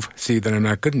 prove, that I'm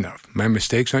not good enough. My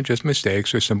mistakes aren't just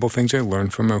mistakes or simple things I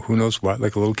learned from or who knows what,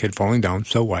 like a little kid falling down,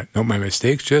 so what? No, my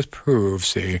mistakes just prove,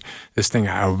 this thing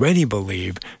I already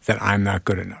believe that I'm not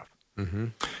good enough. Mm-hmm.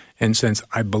 And since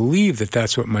I believe that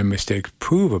that's what my mistakes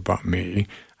prove about me,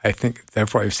 I think,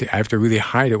 therefore, I have to really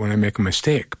hide it when I make a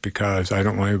mistake because I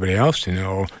don't want everybody else to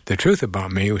know the truth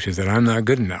about me, which is that I'm not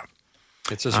good enough.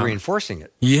 It's just reinforcing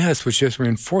it. Yes, which just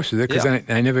reinforces it because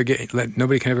I never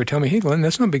nobody can ever tell me, hey, Glenn,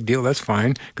 that's no big deal. That's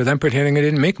fine because I'm pretending I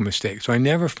didn't make a mistake. So I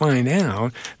never find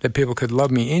out that people could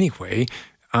love me anyway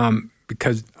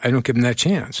because I don't give them that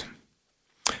chance.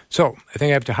 So I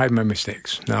think I have to hide my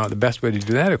mistakes. Now, the best way to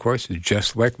do that, of course, is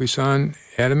just like we saw in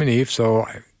Adam and Eve. So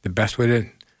the best way to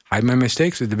hide my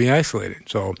mistakes is to be isolated.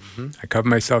 So I cover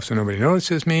myself so nobody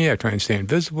notices me. I try and stay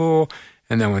invisible.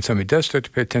 And then when somebody does start to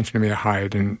pay attention to me, I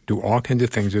hide and do all kinds of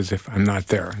things as if I'm not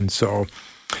there. And so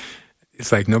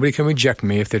it's like nobody can reject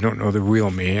me if they don't know the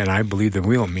real me, and I believe the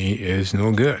real me is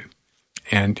no good.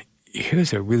 And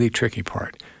here's a really tricky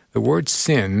part. The word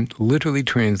sin, literally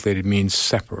translated, means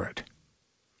separate.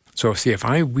 So see, if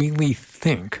I really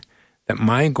think that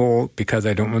my goal, because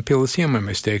I don't want people to see my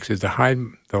mistakes, is to hide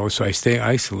those so I stay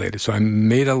isolated. So I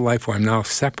made a life where I'm now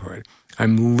separate.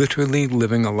 I'm literally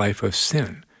living a life of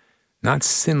sin. Not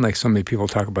sin like so many people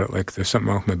talk about it, like there's something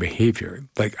wrong with my behavior.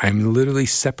 Like I'm literally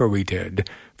separated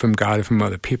from God and from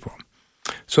other people.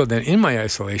 So then in my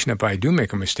isolation, if I do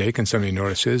make a mistake and somebody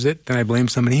notices it, then I blame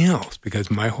somebody else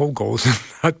because my whole goal is to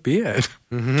not be it.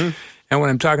 Mm-hmm. And when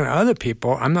I'm talking to other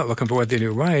people, I'm not looking for what they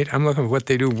do right. I'm looking for what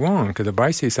they do wrong. Because if I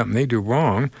see something they do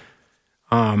wrong,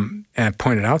 and I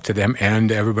point it out to them and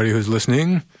to everybody who's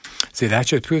listening, see, that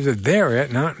just proves that they're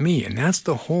it, not me. And that's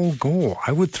the whole goal.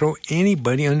 I would throw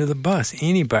anybody under the bus,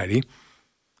 anybody,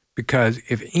 because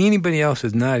if anybody else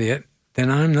is not it, then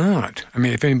I'm not. I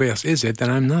mean, if anybody else is it, then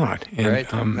I'm not. And,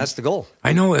 right. That's the goal.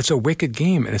 I know it's a wicked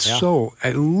game, and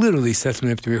it literally sets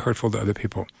me up to be hurtful to other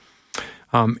people.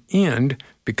 And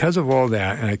because of all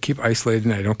that, and I keep isolated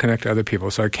and I don't connect to other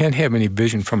people, so I can't have any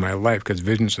vision for my life because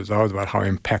vision is always about how I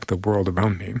impact the world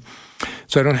around me.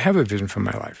 So I don't have a vision for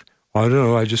my life. Well, I don't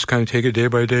know. I just kind of take it day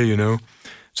by day,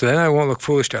 So then I won't look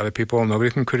foolish to other people.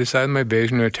 Nobody can criticize my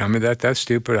vision or tell me that that's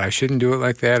stupid. I shouldn't do it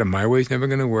like that, and my way's never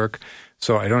going to work.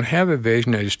 So I don't have a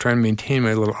vision. I just try and maintain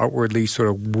my little outwardly sort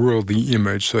of worldly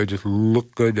image so I just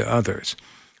look good to others.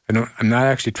 I'm not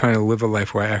actually trying to live a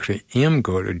life where I actually am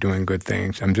good or doing good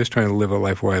things. I'm just trying to live a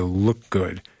life where I look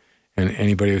good. And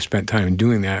anybody who spent time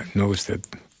doing that knows that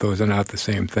those are not the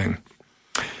same thing.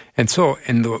 And so,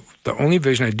 the only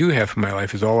vision I do have for my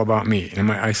life is all about me. And in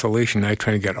my isolation, I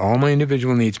try to get all my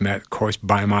individual needs met, of course,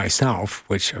 by myself,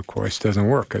 which, of course, doesn't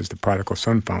work, as the prodigal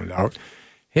son found out.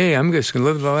 Hey, I'm just going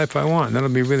to live the life I want. That'll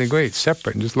be really great,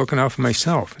 separate, and just looking out for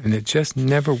myself. And it just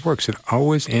never works. It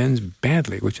always ends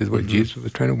badly, which is what Jesus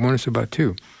was trying to warn us about,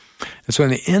 too. And so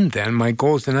in the end, then, my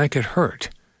goal is to not get hurt.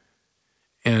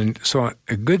 And so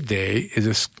a good day is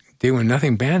a day when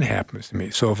nothing bad happens to me.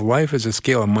 So if life is a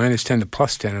scale of -10 to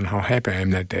 +10 on how happy I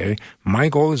am that day, my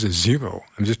goal is a 0.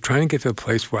 I'm just trying to get to a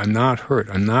place where I'm not hurt.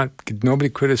 Nobody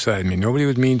criticized me. Nobody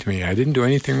was mean to me. I didn't do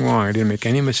anything wrong. I didn't make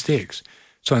any mistakes.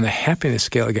 So on the happiness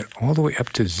scale, I get all the way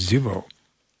up to 0.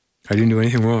 I didn't do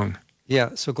anything wrong.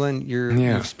 Yeah. So Glenn,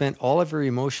 you've spent all of your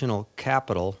emotional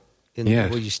capital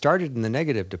well, you started in the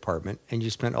negative department, and you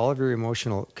spent all of your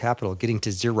emotional capital getting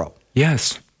to 0.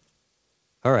 Yes.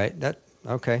 All right.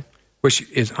 Okay. Which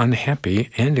is unhappy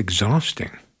and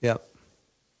exhausting. Yep.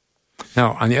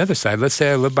 Now, on the other side, let's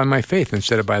say I live by my faith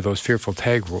instead of by those fearful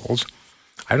tag rules.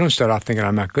 I don't start off thinking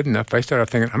I'm not good enough. I start off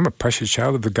thinking I'm a precious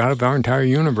child of the God of our entire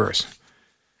universe.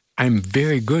 I'm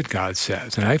very good, God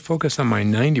says, and I focus on my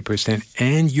 90%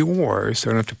 and yours, so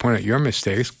I don't have to point out your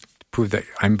mistakes to prove that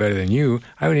I'm better than you.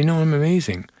 I already know I'm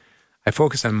amazing. I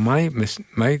focus on my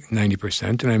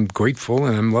 90%, and I'm grateful,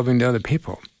 and I'm loving to other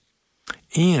people.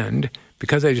 And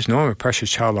because I just know I'm a precious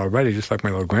child already, just like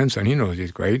my little grandson, he knows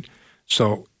he's great.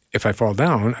 So if I fall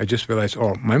down, I just realize,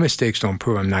 my mistakes don't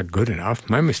prove I'm not good enough.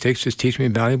 My mistakes just teach me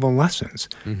valuable lessons.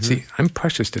 Mm-hmm. See, I'm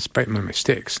precious despite my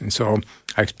mistakes. And so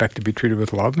I expect to be treated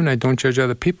with love, and I don't judge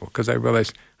other people because I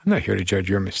realize I'm not here to judge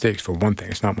your mistakes for one thing.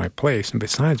 It's not my place. And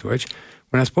besides which,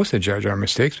 we're not supposed to judge our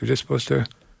mistakes. We're just supposed to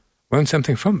learn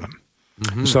something from them.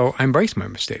 Mm-hmm. So I embrace my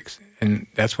mistakes. And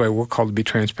that's why we're called to be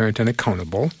transparent and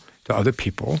accountable to other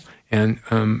people. And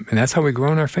that's how we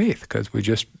grow in our faith, because we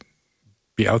just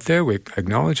be out there, we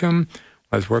acknowledge them.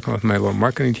 I was working with my little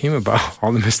marketing team about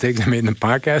all the mistakes I made in the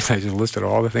podcast. I just listed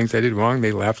all the things I did wrong.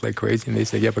 They laughed like crazy, and they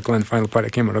said, yeah, but Glenn, the final part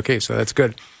came out okay, so that's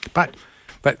good. But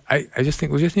I just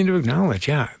think we just need to acknowledge,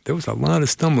 there was a lot of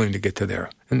stumbling to get to there.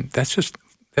 And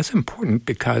that's important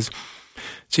because,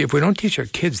 see, if we don't teach our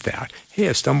kids that, hey,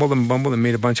 I stumbled and bumbled and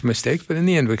made a bunch of mistakes, but in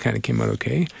the end we kind of came out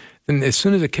okay, then as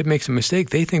soon as a kid makes a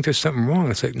mistake, they think there's something wrong.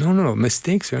 It's like, no,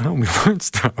 mistakes are how we learn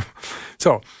stuff.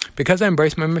 So because I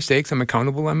embrace my mistakes, I'm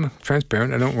accountable, I'm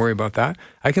transparent, I don't worry about that,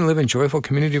 I can live in joyful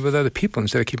community with other people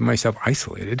instead of keeping myself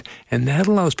isolated, and that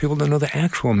allows people to know the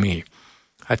actual me.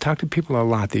 I talk to people a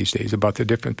lot these days about the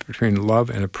difference between love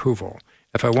and approval.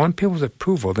 If I want people's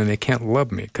approval, then they can't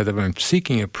love me, because if I'm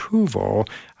seeking approval,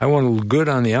 I want to look good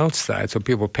on the outside so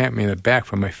people pat me in the back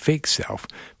for my fake self.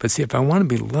 But see, if I want to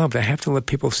be loved, I have to let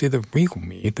people see the real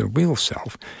me, the real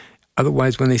self.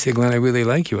 Otherwise, when they say, Glenn, I really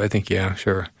like you, I think, yeah,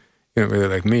 sure, you don't really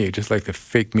like me. You just like the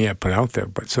fake me I put out there.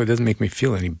 But so it doesn't make me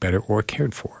feel any better or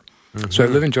cared for. Mm-hmm. So I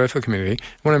live in joyful community.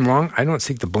 When I'm wrong, I don't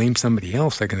seek to blame somebody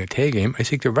else like in a tag game. I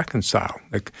seek to reconcile.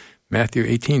 Like Matthew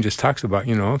 18 just talks about,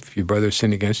 if your brother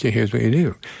sinned against you, here's what you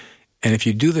do. And if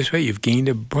you do this right, you've gained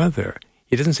a brother.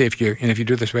 He doesn't say if you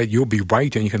do this right, you'll be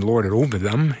right and you can lord it over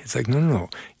them. It's like, no.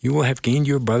 You will have gained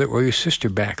your brother or your sister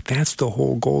back. That's the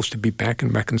whole goal, is to be back in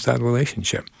reconciled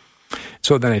relationship.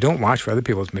 So then I don't watch for other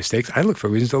people's mistakes. I look for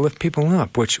reasons to lift people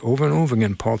up, which over and over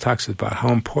again, Paul talks about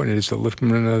how important it is to lift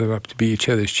one another up, to be each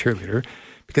other's cheerleader,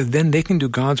 because then they can do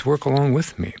God's work along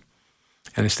with me.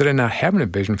 And instead of not having a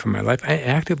vision for my life, I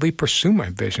actively pursue my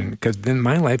vision, because then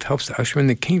my life helps to usher in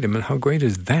the kingdom. And how great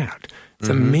is that? It's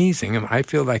amazing. I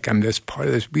feel like I'm this part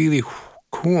of this really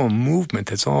cool movement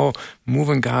that's all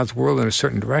moving God's world in a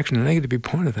certain direction, and I get to be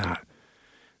part of that.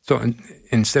 So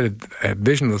instead of a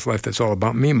visionless life that's all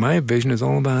about me, my vision is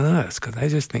all about us. Because I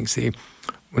just think,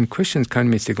 when Christians come to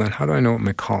me and say, Glenn, how do I know what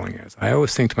my calling is? I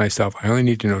always think to myself, I only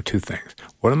need to know two things.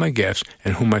 What are my gifts,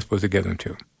 and who am I supposed to give them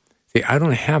to? See, I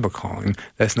don't have a calling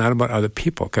that's not about other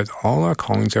people, because all our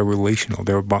callings are relational.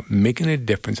 They're about making a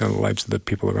difference in the lives of the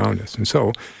people around us. And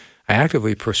so I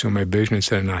actively pursue my vision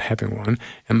instead of not having one.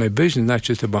 And my vision is not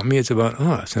just about me, it's about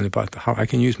us, and about how I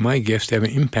can use my gifts to have an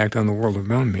impact on the world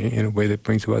around me in a way that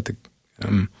brings about the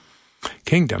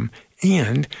kingdom.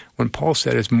 And when Paul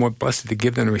said it's more blessed to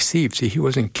give than to receive, he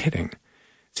wasn't kidding.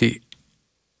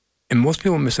 And most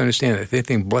people misunderstand that. They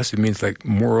think blessed means like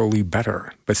morally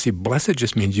better. But blessed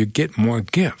just means you get more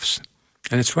gifts.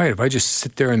 And it's right. If I just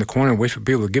sit there in the corner and wait for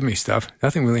people to give me stuff,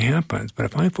 nothing really happens. But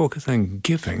if I focus on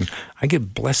giving, I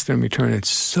get blessed in return in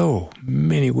so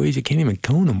many ways you can't even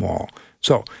count them all.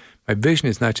 So my vision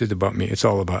is not just about me. It's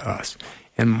all about us.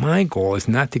 And my goal is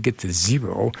not to get to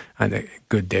 0 on a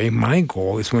good day. My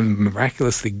goal is when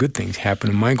miraculously good things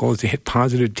happen. And my goal is to hit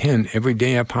positive 10 every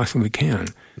day I possibly can.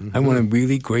 I want a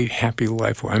really great, happy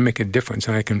life where I make a difference,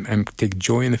 and I can take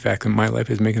joy in the fact that my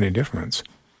life is making a difference.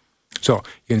 So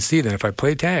you can see that if I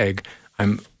play tag,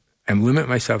 I'm limit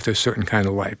myself to a certain kind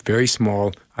of life, very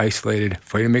small, isolated,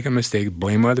 afraid of making a mistake,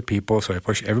 blame other people, so I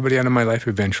push everybody out of my life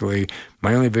eventually.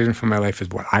 My only vision for my life is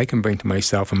what I can bring to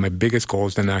myself, and my biggest goal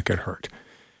is to not get hurt.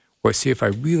 Or if I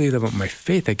really live up my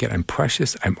faith, I'm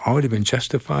precious, I've already been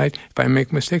justified. If I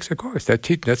make mistakes, of course,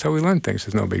 that's how we learn things.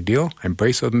 It's no big deal. I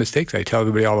embrace those mistakes. I tell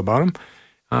everybody all about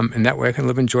them. And that way I can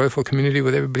live in joyful community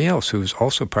with everybody else who's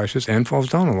also precious and falls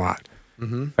down a lot.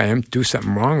 If I do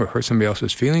something wrong or hurt somebody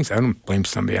else's feelings, I don't blame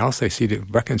somebody else. I see the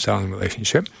reconciling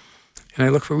relationship. And I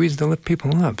look for reasons to lift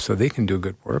people up so they can do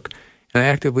good work. And I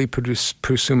actively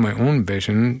pursue my own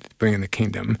vision to bring in the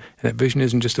kingdom. And that vision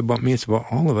isn't just about me, it's about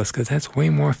all of us, because that's way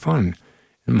more fun.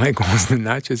 And my goal is to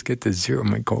not just get to 0.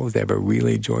 My goal is to have a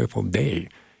really joyful day.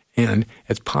 And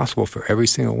it's possible for every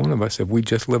single one of us if we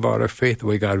just live out our faith the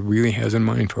way God really has in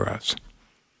mind for us.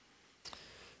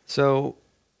 So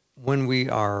when we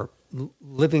are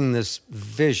living this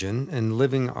vision and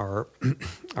living our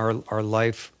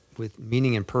life with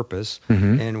meaning and purpose,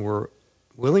 and we're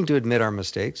willing to admit our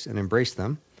mistakes and embrace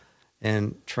them,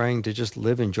 and trying to just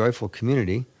live in joyful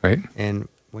community. Right. And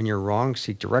when you're wrong,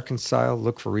 seek to reconcile,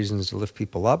 look for reasons to lift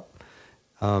people up.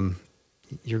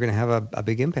 You're going to have a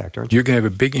big impact, aren't you? You're going to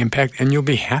have a big impact, and you'll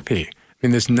be happy. I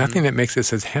mean, there's nothing that makes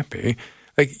us as happy.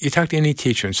 Like, you talk to any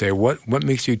teacher and say, what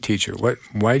makes you a teacher?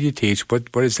 Why do you teach? What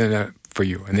is in it for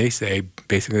you? And they say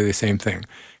basically the same thing.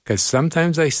 Because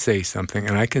sometimes I say something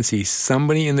and I can see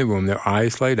somebody in the room, their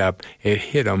eyes light up, it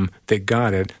hit them, they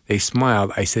got it, they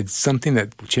smiled. I said something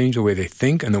that changed the way they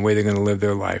think and the way they're going to live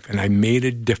their life. And I made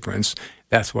a difference.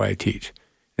 That's why I teach.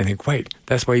 And I think, wait,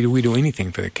 that's why we do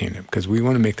anything for the kingdom, because we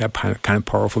want to make that kind of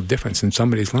powerful difference in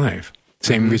somebody's life.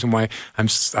 Same reason why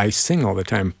I sing all the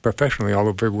time, professionally, all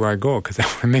over where I go, because I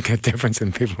want to make a difference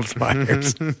in people's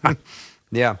lives.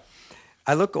 Yeah.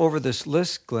 I look over this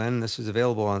list, Glenn. This is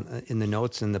available in the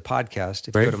notes in the podcast.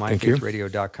 If you go to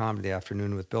myfaithradio.com to the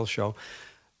Afternoon with Bill show.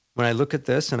 When I look at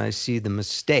this and I see the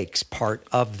mistakes part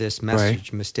of this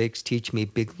message, mistakes teach me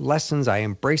big lessons. I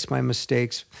embrace my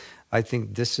mistakes. I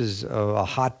think this is a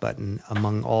hot button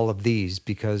among all of these,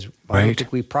 because I don't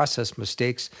think we process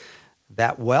mistakes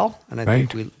that well. And I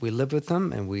think we live with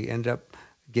them and we end up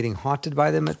getting haunted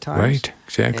by them at times. Right,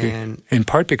 exactly. And in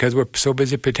part because we're so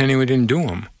busy pretending we didn't do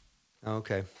them.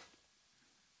 Okay.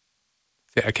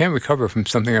 See, I can't recover from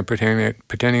something I'm pretending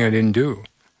I didn't do.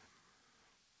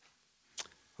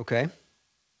 Okay.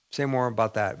 Say more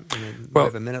about that. We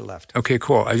have a minute left. Okay,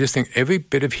 cool. I just think every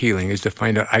bit of healing is to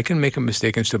find out I can make a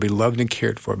mistake and still be loved and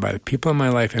cared for by the people in my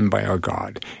life and by our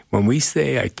God. When we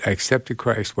say I accepted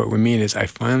Christ, what we mean is I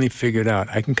finally figured out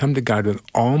I can come to God with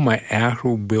all my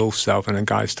actual will self, and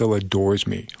God still adores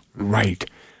me. Right.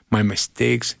 My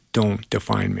mistakes don't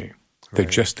define me. They're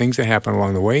just things that happen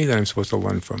along the way that I'm supposed to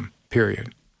learn from,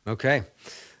 period. Okay.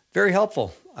 Very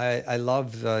helpful. I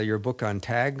love your book on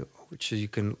TAG, which you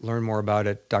can learn more about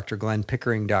at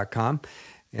drglennpickering.com.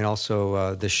 And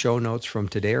also the show notes from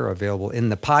today are available in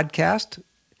the podcast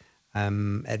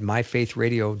at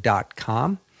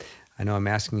myfaithradio.com. I know I'm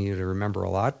asking you to remember a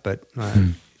lot, but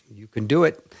you can do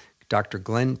it.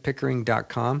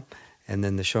 drglennpickering.com. And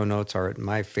then the show notes are at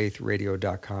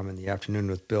myfaithradio.com in the Afternoon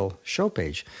with Bill show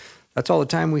page. That's all the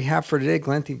time we have for today.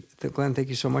 Glenn, thank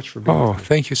you so much for being with me.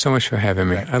 Thank you so much for having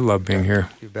me. I love being here.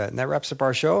 You bet. And that wraps up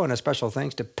our show. And a special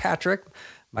thanks to Patrick,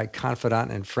 my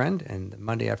confidant and friend, and the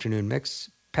Monday Afternoon Mix,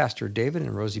 Pastor David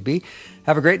and Rosie B.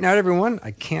 Have a great night, everyone.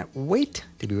 I can't wait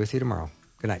to be with you tomorrow.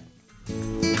 Good night.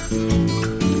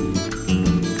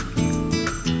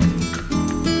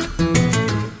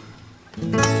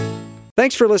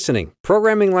 Thanks for listening.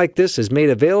 Programming like this is made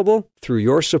available through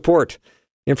your support.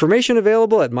 Information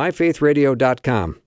available at myfaithradio.com.